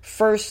the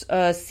first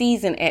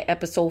season at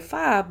episode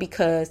 5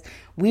 because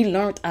we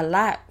learned a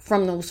lot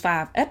from those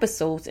 5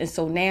 episodes. And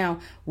so now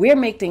we're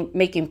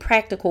making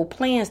practical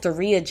plans to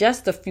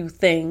readjust a few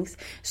things.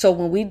 So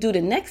when we do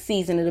the next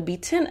season, it'll be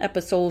 10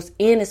 episodes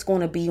and it's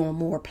going to be on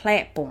more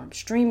platforms,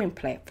 streaming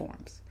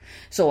platforms.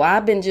 So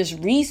I've been just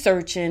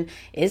researching.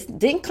 It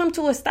didn't come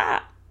to a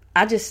stop.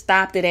 I just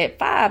stopped it at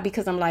 5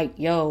 because I'm like,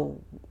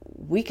 yo,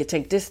 we could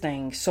take this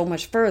thing so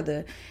much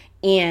further.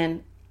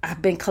 And I've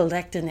been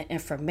collecting the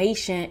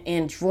information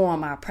and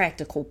drawing my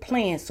practical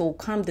plan. So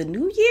come the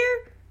new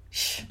year,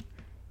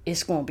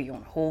 it's going to be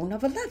on a whole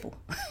nother level.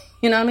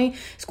 You know what I mean?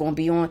 It's going to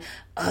be on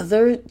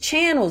other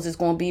channels. It's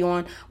going to be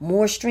on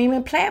more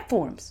streaming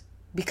platforms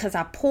because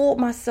I pulled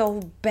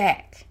myself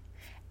back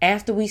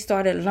after we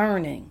started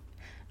learning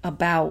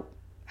about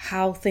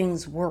how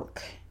things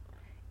work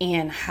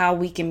and how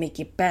we can make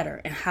it better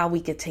and how we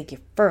can take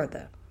it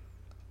further.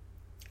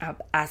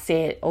 I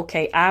said,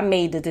 okay, I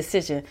made the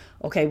decision.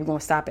 Okay, we're going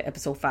to stop at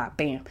episode 5.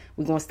 Bam.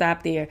 We're going to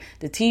stop there.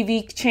 The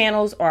TV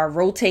channels are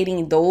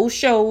rotating those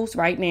shows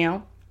right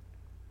now.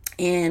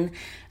 And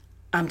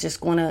I'm just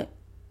going to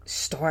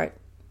start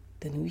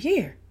the new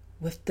year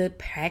with the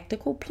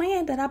practical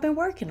plan that I've been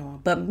working on.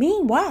 But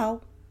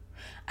meanwhile,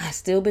 I've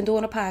still been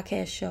doing a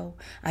podcast show.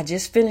 I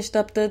just finished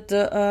up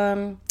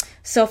the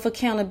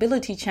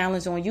self-accountability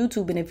challenge on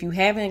YouTube. And if you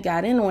haven't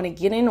got in on it,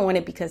 get in on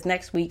it because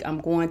next week I'm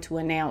going to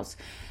announce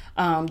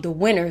the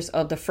winners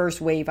of the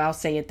first wave. I'll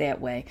say it that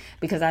way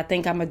because I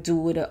think I'm going to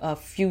do it a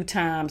few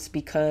times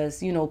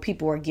because,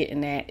 people are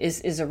getting that.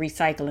 It's a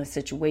recycling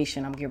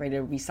situation. I'm getting ready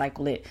to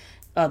recycle it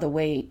other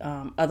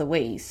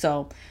ways.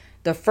 So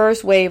the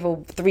first wave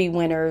of 3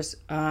 winners,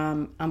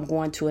 I'm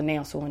going to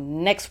announce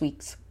on next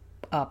week's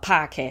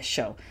podcast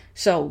show.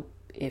 So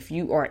if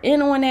you are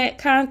in on that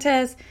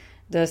contest,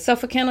 the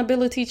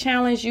self-accountability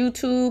challenge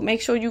YouTube,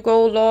 make sure you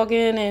go log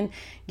in and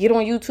get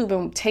on YouTube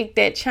and take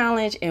that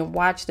challenge and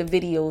watch the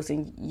videos.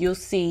 And you'll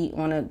see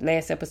on the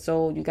last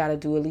episode, you got to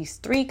do at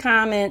least 3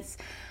 comments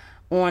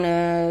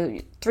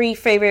on 3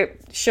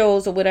 favorite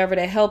shows or whatever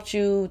that helped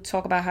you.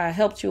 Talk about how it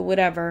helped you or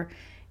whatever.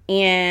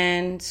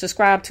 And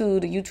subscribe to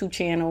the YouTube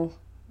channel,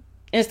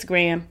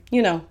 Instagram,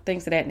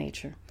 things of that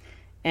nature.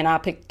 And I'll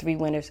pick 3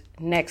 winners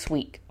next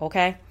week.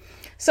 Okay.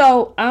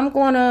 So I'm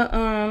going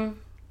to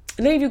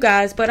leave you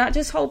guys, but I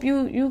just hope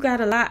you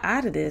got a lot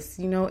out of this.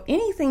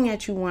 Anything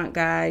that you want,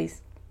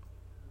 guys,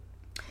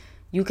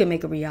 you can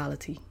make a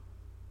reality.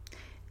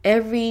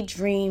 Every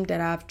dream that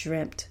I've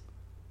dreamt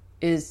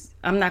is,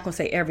 I'm not going to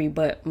say every,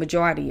 but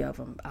majority of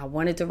them. I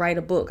wanted to write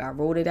a book. I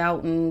wrote it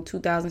out in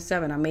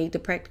 2007. I made the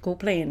practical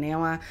plan.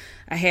 Now I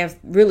have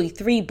really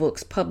 3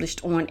 books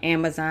published on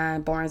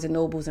Amazon, Barnes and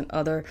Nobles, and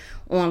other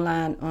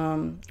online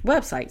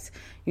websites,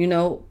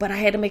 but I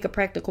had to make a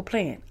practical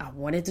plan. I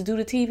wanted to do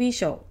the TV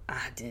show.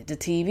 I did the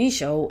TV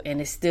show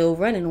and it's still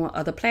running on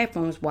other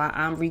platforms while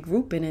I'm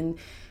regrouping and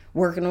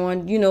working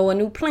on, a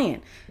new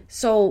plan.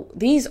 So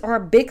these are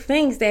big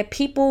things that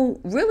people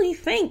really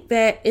think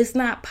that it's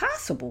not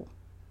possible.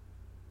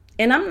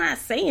 And I'm not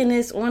saying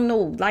this on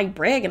no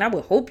bragging. I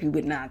would hope you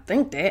would not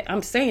think that.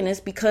 I'm saying this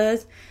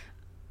because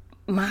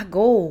my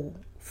goal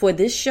for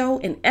this show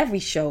and every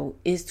show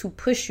is to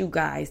push you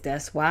guys.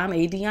 That's why I'm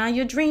Adion,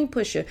 your dream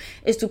pusher,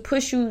 is to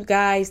push you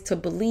guys to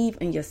believe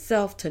in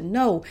yourself, to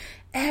know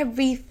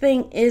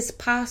everything is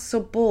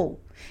possible.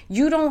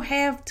 You don't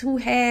have to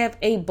have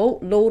a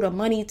boatload of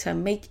money to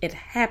make it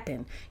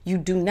happen. You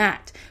do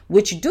not.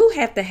 What you do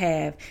have to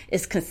have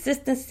is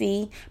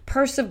consistency,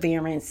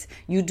 perseverance.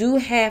 You do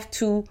have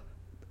to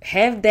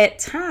have that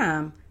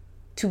time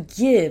to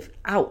give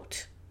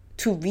out,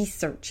 to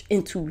research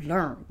and to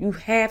learn. You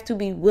have to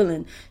be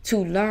willing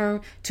to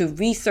learn, to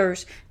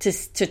research,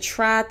 to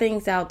try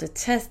things out, to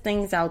test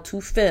things out,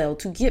 to fail,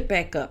 to get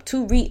back up,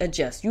 to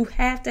readjust. You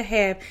have to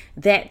have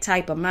that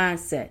type of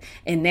mindset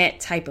and that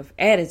type of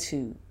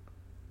attitude.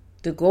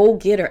 The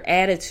go-getter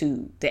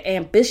attitude, the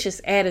ambitious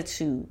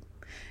attitude.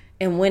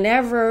 And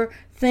whenever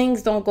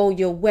things don't go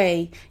your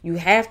way, you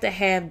have to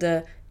have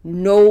the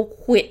no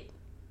quit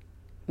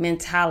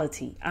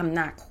mentality. I'm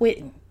not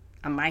quitting.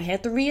 I might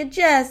have to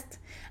readjust.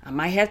 I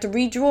might have to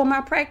redraw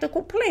my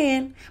practical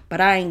plan,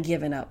 but I ain't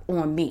giving up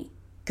on me.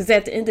 Because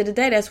at the end of the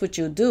day, that's what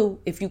you'll do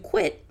if you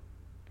quit.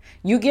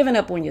 You're giving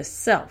up on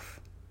yourself.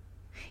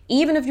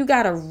 Even if you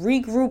got to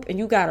regroup and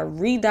you got to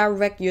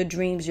redirect your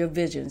dreams, your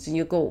visions, and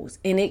your goals,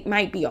 and it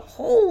might be a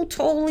whole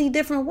totally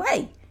different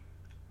way,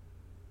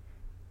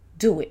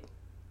 do it.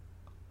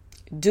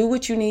 Do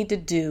what you need to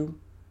do,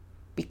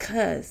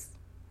 because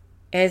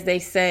as they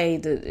say,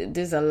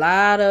 there's a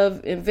lot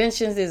of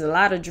inventions, there's a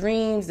lot of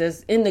dreams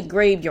that's in the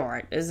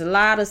graveyard. There's a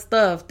lot of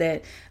stuff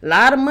a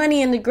lot of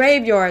money in the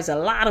graveyards, a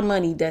lot of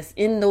money that's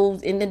in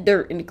the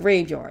dirt in the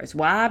graveyards.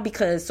 Why?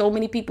 Because so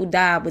many people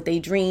died with their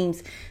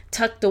dreams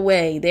tucked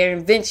away, their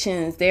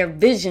inventions, their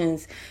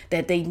visions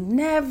that they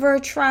never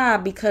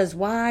tried. Because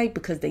why?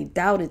 Because they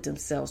doubted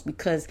themselves,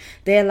 because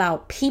they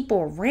allowed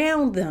people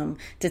around them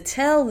to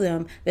tell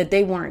them that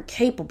they weren't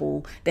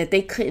capable, that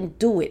they couldn't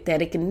do it,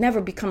 that it could never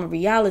become a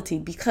reality.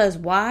 Because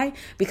why?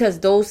 Because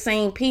those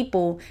same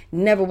people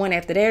never went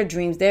after their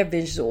dreams, their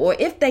visions, or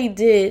if they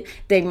did,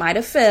 they might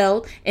have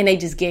failed and they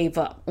just gave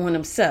up on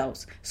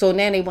themselves. So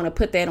now they want to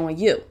put that on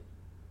you.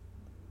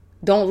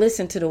 Don't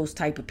listen to those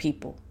type of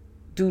people.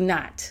 Do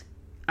not.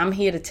 I'm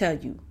here to tell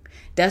you.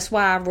 That's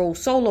why I roll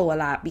solo a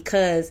lot,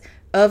 because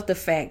of the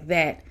fact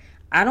that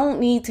I don't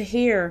need to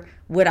hear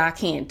what I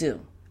can't do.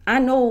 I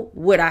know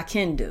what I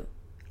can do.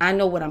 I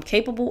know what I'm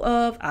capable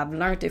of. I've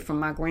learned it from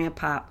my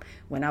grandpa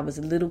when I was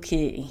a little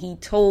kid, and he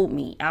told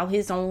me out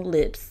his own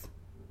lips,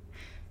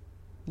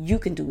 you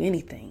can do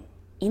anything.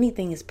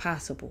 Anything is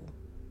possible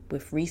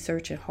with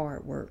research and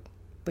hard work,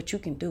 but you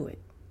can do it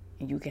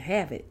and you can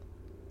have it.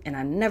 And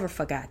I never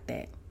forgot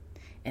that.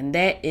 And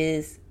that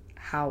is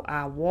how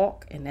I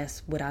walk, and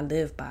that's what I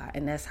live by,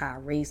 and that's how I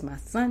raise my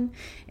son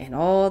and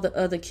all the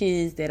other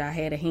kids that I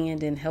had a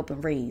hand in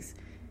helping raise.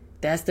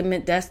 That's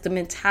the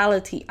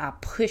mentality I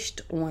pushed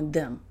on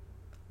them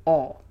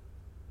all.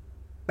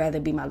 Rather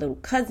it be my little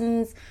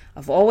cousins,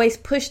 I've always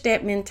pushed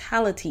that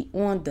mentality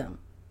on them.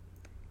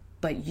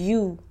 But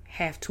you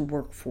have to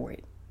work for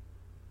it.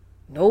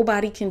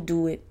 Nobody can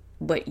do it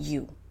but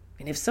you.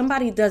 And if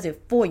somebody does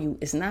it for you,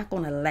 it's not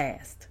going to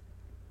last.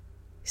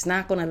 It's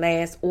not going to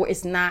last, or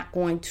it's not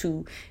going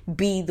to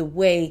be the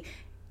way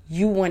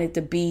you want it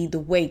to be, the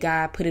way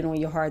God put it on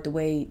your heart, the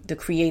way the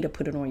Creator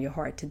put it on your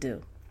heart to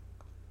do.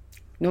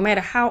 No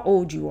matter how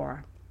old you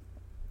are,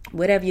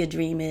 whatever your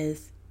dream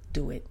is,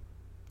 do it.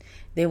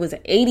 There was an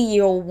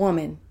 80-year-old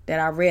woman that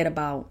I read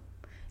about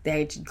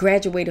that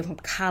graduated from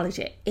college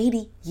at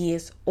 80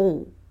 years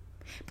old,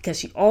 because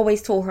she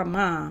always told her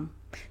mom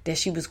that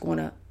she was going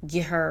to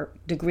get her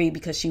degree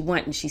because she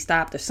went and she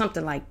stopped or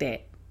something like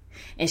that.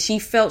 And she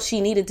felt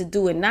she needed to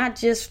do it, not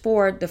just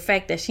for the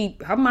fact that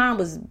her mom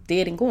was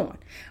dead and gone,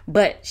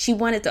 but she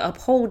wanted to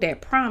uphold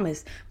that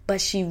promise. But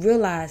she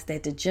realized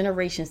that the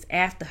generations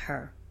after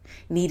her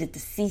needed to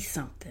see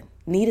something,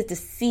 needed to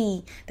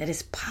see that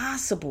it's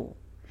possible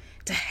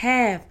to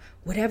have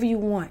whatever you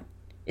want.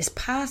 It's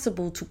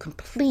possible to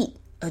complete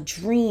a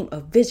dream,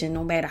 a vision,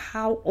 no matter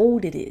how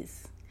old it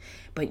is.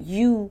 But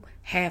you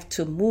have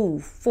to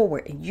move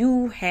forward, and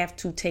you have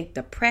to take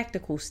the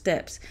practical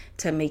steps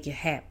to make it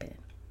happen.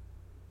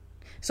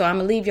 So I'm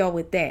going to leave y'all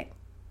with that.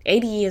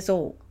 80 years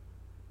old,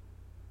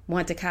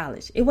 went to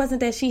college. It wasn't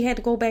that she had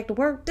to go back to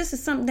work. This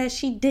is something that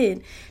she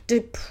did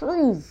to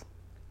prove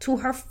to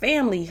her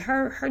family,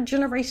 her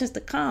generations to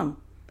come,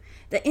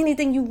 that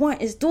anything you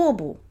want is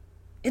doable.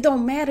 It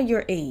don't matter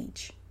your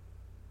age.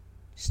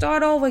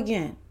 Start over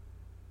again.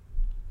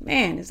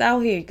 Man, it's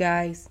out here,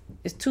 guys.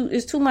 It's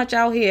too much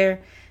out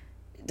here.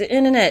 The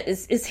internet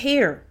is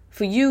here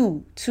for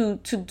you to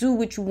do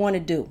what you want to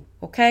do.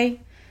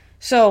 Okay?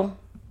 So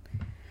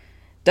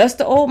dust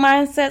the old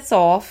mindsets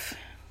off.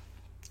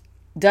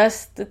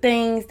 Dust the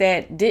things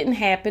that didn't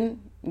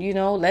happen.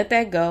 Let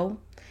that go.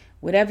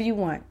 Whatever you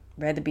want.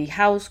 Whether it be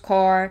house,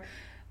 car,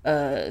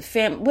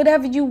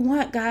 whatever you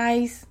want,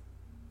 guys.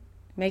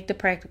 Make the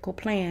practical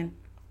plan.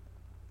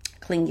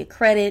 Clean your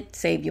credit.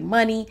 Save your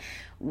money.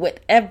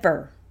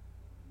 Whatever.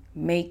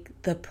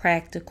 Make the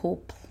practical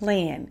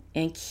plan.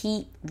 And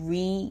keep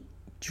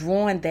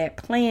redrawing that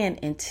plan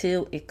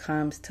until it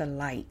comes to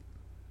light.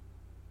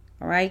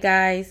 All right,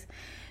 guys.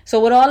 So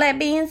with all that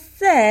being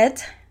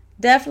said,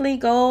 definitely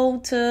go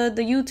to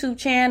the YouTube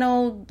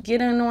channel,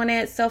 get in on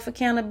that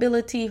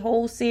self-accountability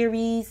whole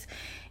series.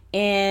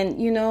 And,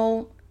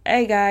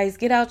 hey guys,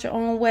 get out your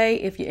own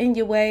way if you're in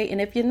your way. And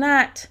if you're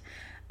not,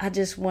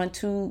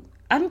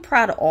 I'm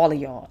proud of all of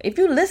y'all. If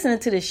you're listening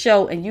to this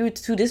show and you're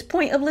to this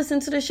point of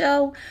listening to the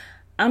show,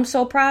 I'm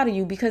so proud of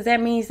you, because that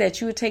means that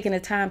you're taking the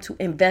time to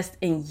invest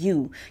in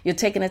you. You're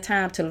taking the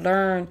time to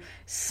learn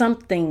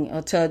something,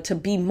 or to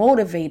be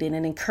motivated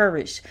and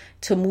encouraged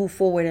to move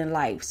forward in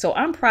life. So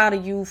I'm proud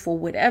of you for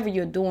whatever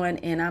you're doing.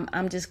 And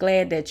I'm just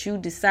glad that you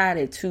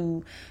decided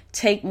to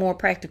take more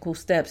practical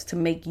steps to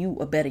make you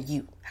a better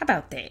you. How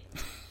about that?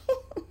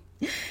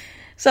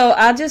 So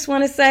I just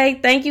want to say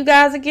thank you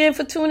guys again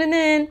for tuning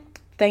in.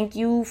 Thank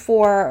you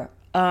for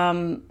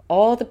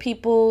all the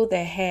people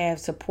that have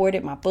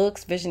supported my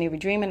books, Visionary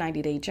Dreamer,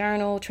 90 Day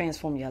Journal,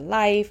 Transform Your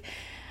Life.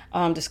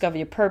 discover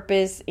your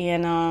purpose,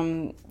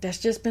 and that's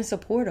just been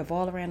supportive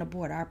all around the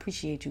board. I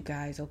appreciate you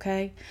guys,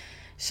 okay?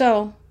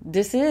 So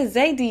this is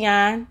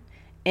Zaydion,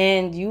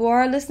 and you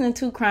are listening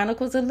to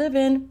Chronicles of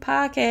Living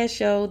podcast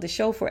show, the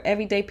show for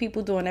everyday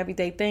people doing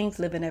everyday things,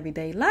 living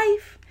everyday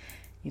life.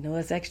 You know,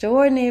 it's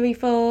extraordinary,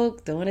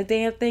 folks, doing a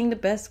damn thing the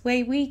best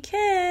way we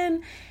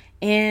can.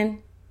 And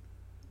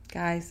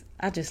guys,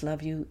 I just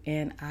love you,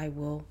 and I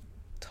will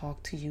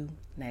talk to you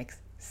next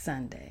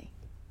Sunday.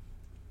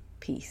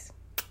 Peace.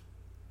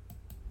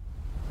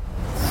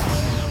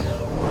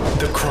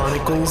 The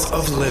Chronicles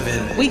of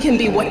Living. We can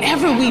be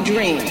whatever we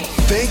dream.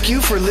 Thank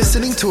you for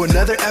listening to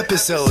another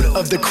episode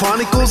of the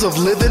Chronicles of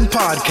Living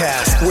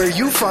podcast, where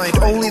you find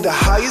only the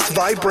highest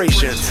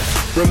vibrations.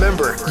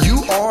 Remember,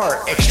 you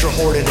are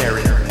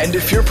extraordinary. And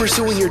if you're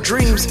pursuing your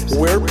dreams,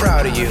 we're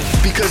proud of you.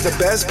 Because the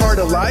best part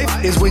of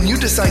life is when you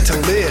decide to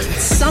live.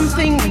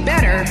 Something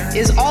better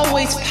is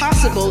always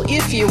possible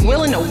if you're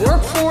willing to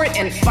work for it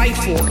and fight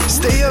for it.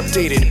 Stay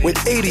updated with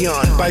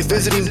Adion by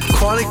visiting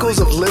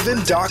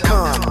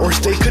chroniclesofliving.com or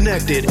stay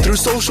connected through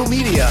social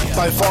media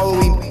by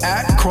following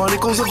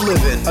 @Chronicles of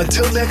Living.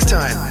 Until next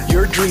time,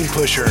 your dream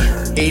pusher,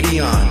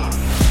 Adion.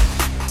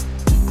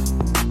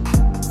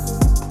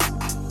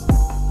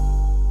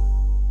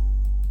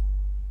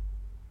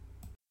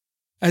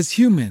 As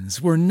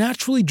humans, we're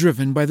naturally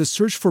driven by the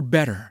search for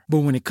better. But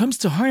when it comes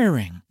to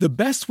hiring, the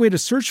best way to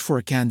search for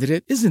a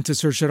candidate isn't to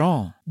search at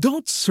all.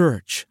 Don't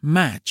search,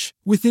 match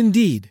with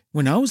Indeed.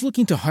 When I was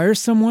looking to hire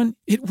someone,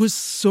 it was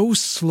so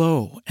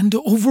slow and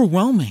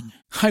overwhelming.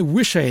 I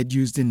wish I had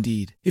used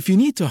Indeed. If you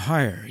need to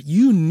hire,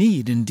 you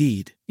need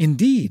Indeed.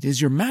 Indeed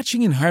is your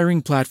matching and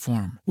hiring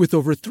platform with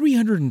over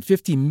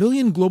 350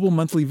 million global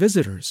monthly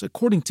visitors,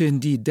 according to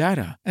Indeed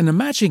data, and a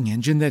matching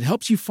engine that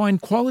helps you find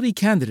quality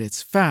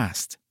candidates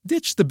fast.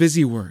 Ditch the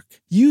busy work.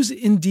 Use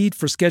Indeed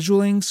for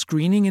scheduling,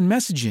 screening, and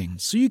messaging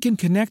so you can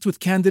connect with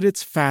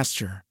candidates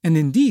faster. And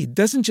Indeed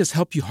doesn't just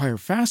help you hire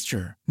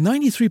faster.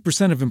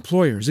 93% of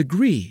employers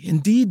agree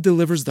Indeed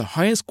delivers the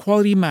highest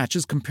quality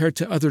matches compared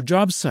to other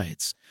job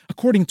sites,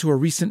 according to a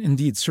recent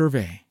Indeed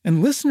survey.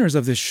 And listeners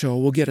of this show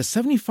will get a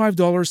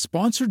 $75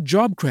 sponsored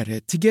job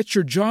credit to get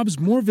your jobs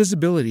more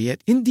visibility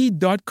at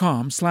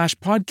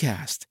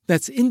Indeed.com/podcast.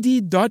 That's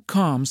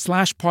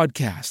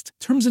Indeed.com/podcast.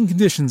 Terms and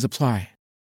conditions apply.